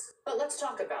sides. But let's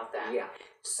talk about that. Yeah.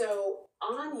 So,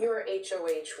 on your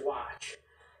HOH watch,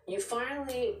 you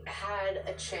finally had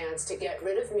a chance to get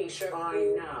rid of Misha. I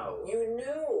know. You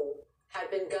knew had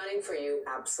been gunning for you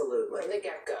Absolutely. from the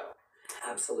get-go.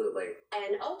 Absolutely.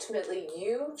 And ultimately,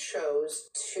 you chose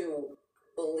to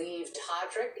believe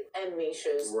Todrick and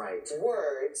Misha's Right.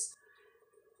 words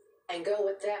and go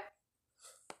with that.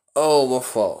 Oh, my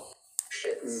fault.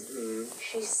 Mm-hmm.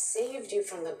 She saved you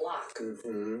from the block.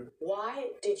 Mm-hmm. Why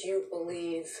did you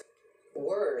believe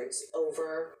words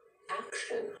over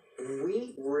action?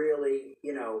 We really,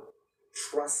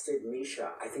 trusted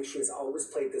Misha. I think she has always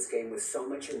played this game with so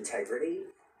much integrity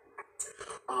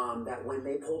that when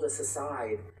they pulled us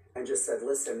aside and just said,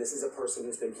 listen, this is a person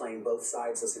who's been playing both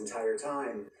sides this entire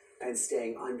time and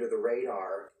staying under the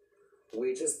radar,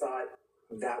 we just thought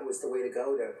that was the way to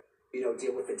go to,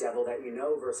 deal with the devil that you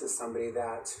know versus somebody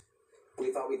that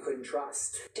we thought we couldn't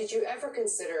trust. Did you ever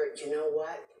consider, you know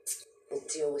what? we'll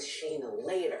deal with Sheena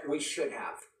later. We should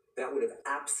have. That would have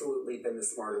absolutely been the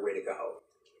smarter way to go.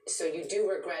 So you do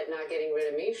regret not getting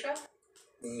rid of Misha?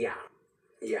 Yeah.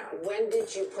 Yeah. When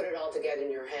did you put it all together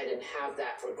in your head and have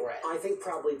that regret? I think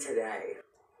probably today.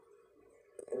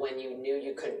 When you knew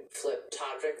you couldn't flip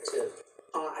Todrick to...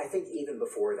 I think even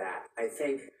before that. I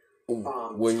think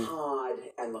when Todd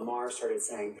and Lamar started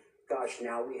saying, gosh,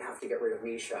 now we have to get rid of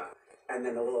Misha. And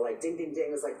then the little like ding ding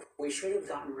ding was like, we should have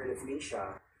gotten rid of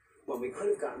Misha when we could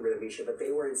have gotten rid of Misha, but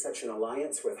they were in such an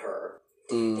alliance with her.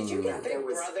 Did you get big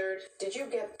brothered? Did you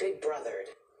get big brothered?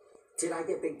 Did I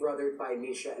get big brothered by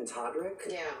Misha and Todrick?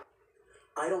 Yeah.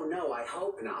 I don't know. I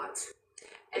hope not.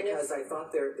 Because I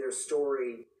thought their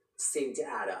story seemed to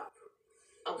add up.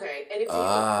 Okay, and if you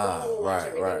watch right,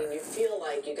 everything right. and you feel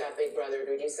like you got big brothered,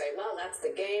 would you say, well, that's the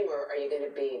game, or are you going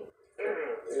to be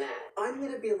mad? I'm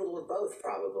going to be a little of both,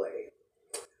 probably.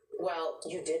 Well,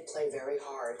 you did play very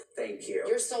hard. Thank you.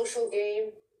 Your social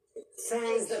game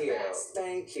is the you. best.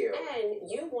 Thank you. And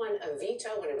you won a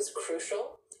veto when it was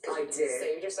crucial. I You did.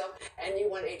 saved yourself. And you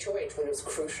won HOH when it was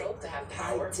crucial to have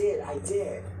power. I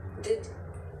did. Did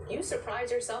you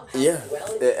surprise yourself how yeah, well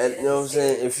you and, did? you know what I'm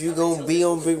saying? If you gonna be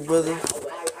on Big Brother,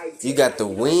 you got to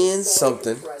win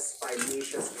something. By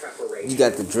Misha's preparation. You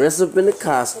got to dress up in the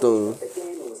costume. The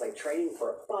game was like training for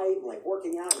a fight, and like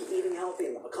working out and eating healthy,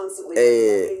 and constantly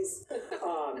things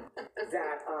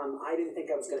that I didn't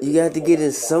think I was going to. You got to get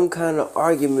in some kind of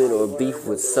argument or beef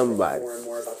with somebody. More and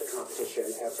more about the competition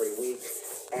every week.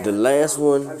 The last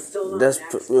one, that's you know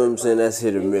what I'm saying. That's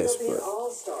hit or miss, but. All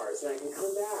stars, and I can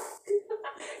come back.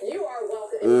 You are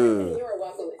welcome. In my opinion, you are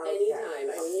welcome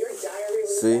anytime. I mean, your diary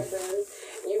was See? veterans.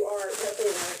 You are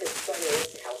definitely America's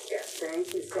funniest house guest. Thank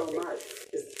you so much.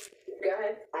 Go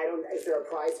ahead. Is there a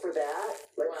prize for that?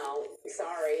 Well,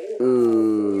 sorry.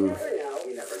 Mm. You never know.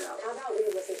 You never know. How about we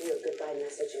listen to your goodbye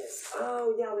messages?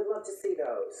 Oh, yeah, I would love to see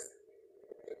those.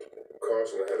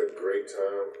 Carson, I had a great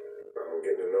time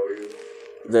getting to know you.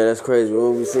 Yeah, that's crazy. We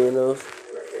won't be seeing those.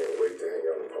 And I can't wait to hang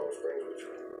out in Palm Springs with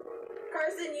you.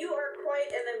 Carson, you are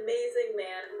quite an amazing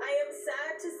man. I am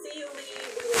sad to see you leave.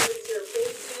 We will miss your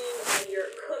baking and your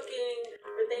cooking,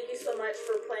 but thank you so much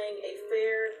for playing a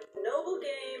fair, noble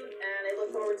game, and I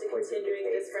look forward to continuing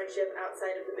this friendship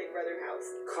outside of the Big Brother house.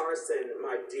 Carson,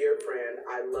 my dear friend,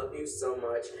 I love you so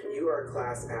much. You are a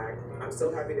class act. I'm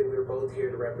so happy that we were both here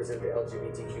to represent the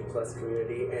LGBTQ plus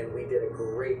community, and we did a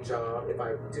great job, if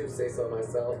I do say so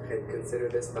myself, and consider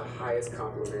this the highest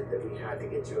compliment that we had to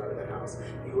get you out of the house.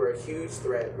 You were a huge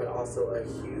threat, but also a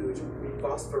huge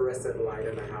phosphorescent light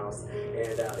in the house,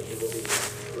 and you will be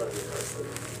missed. Love you, Carson.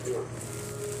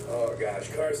 Oh gosh,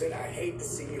 Carson, I hate to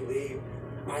see you leave.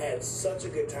 I had such a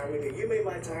good time with you. You made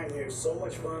my time here so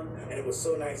much fun, and it was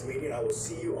so nice meeting you. I will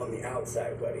see you on the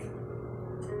outside, buddy.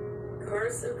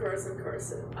 Carson.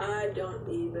 I don't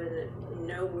even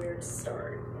know where to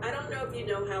start. I don't know if you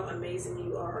know how amazing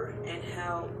you are and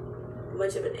how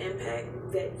much of an impact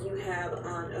that you have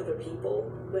on other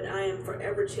people, but I am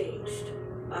forever changed.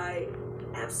 I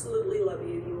absolutely love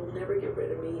you. You will never get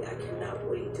rid of me. I cannot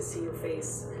wait to see your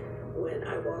face when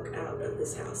I walk out of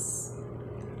this house.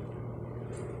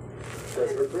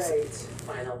 Those were great.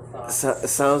 Final thoughts.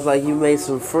 Sounds like you made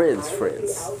some friends.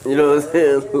 You know what I'm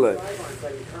saying? Like.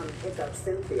 Come pick up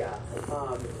Cynthia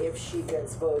if she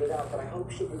gets voted out, but I hope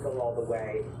she can go all the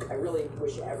way. I really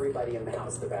wish everybody in the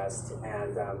house the best,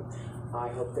 and I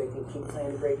hope they can keep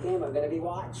playing a great game. I'm going to be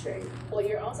watching. Well,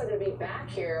 you're also going to be back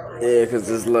here. Yeah, because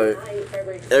it's like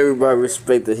everybody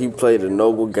respect that he played a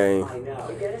noble game.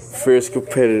 Fierce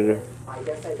competitor. I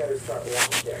guess I better start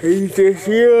watching. He just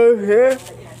here.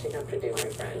 Catching up to do, my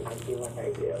friend. I feel like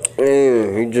I do.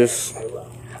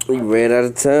 He ran out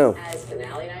of town. As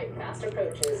finale night fast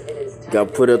approaches, it is time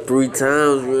Got put up 3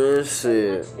 times, man.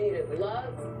 Shit. much needed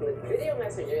love with video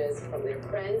messages from their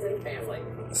friends and family.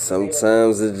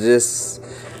 Sometimes it just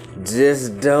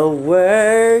don't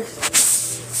work.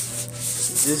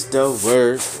 Just don't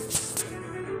work.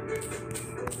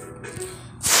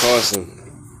 Carson,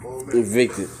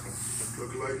 evicted.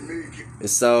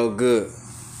 It's all good.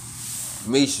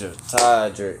 Misha,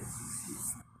 Todrick.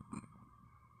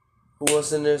 Who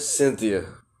else in there? Cynthia,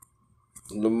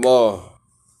 Lamar,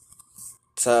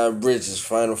 Ty Bridges,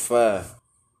 Final 5.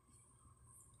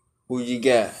 Who you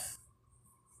got?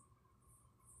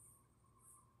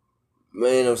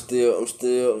 Man, I'm still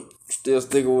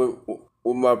sticking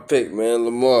with my pick, man,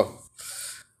 Lamar.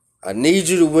 I need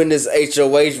you to win this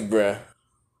HOH, bruh.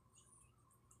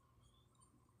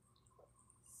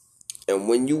 And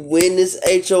when you win this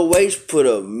HOH, put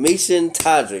up Misha and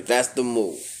Todrick. That's the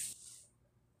move.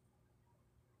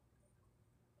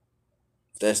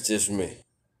 That's just me.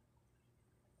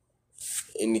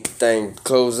 Anything to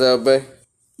close out, babe?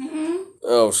 Mm-hmm.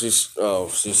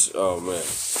 Oh man.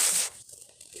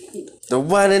 The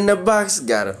one in the box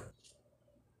got her.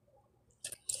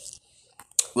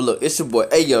 Well, look, it's your boy,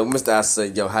 hey yo, Mr. I Say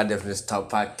Yo, High Definition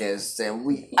Talk Podcast, and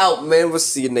we out, man. We'll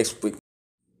see you next week.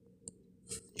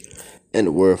 And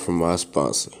a word from our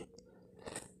sponsor.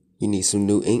 You need some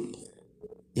new ink?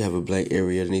 You have a blank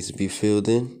area that needs to be filled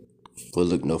in? Well,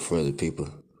 look no further, people.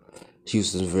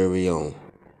 Houston's very own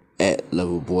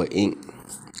 @Loverboy Ink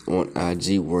on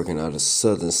IG, working out a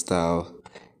Southern style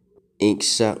ink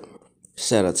shop.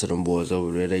 Shout out to them boys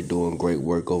over there. They doing great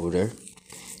work over there.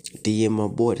 DM my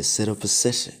boy to set up a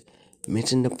session.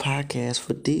 Mention the podcast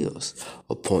for deals.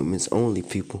 Appointments only,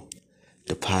 people.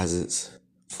 Deposits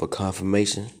for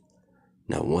confirmation.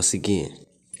 Now, once again,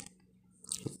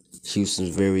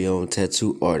 Houston's very own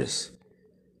tattoo artist.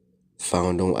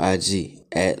 Found on IG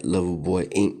 @Loverboy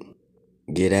Ink.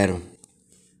 Get at him.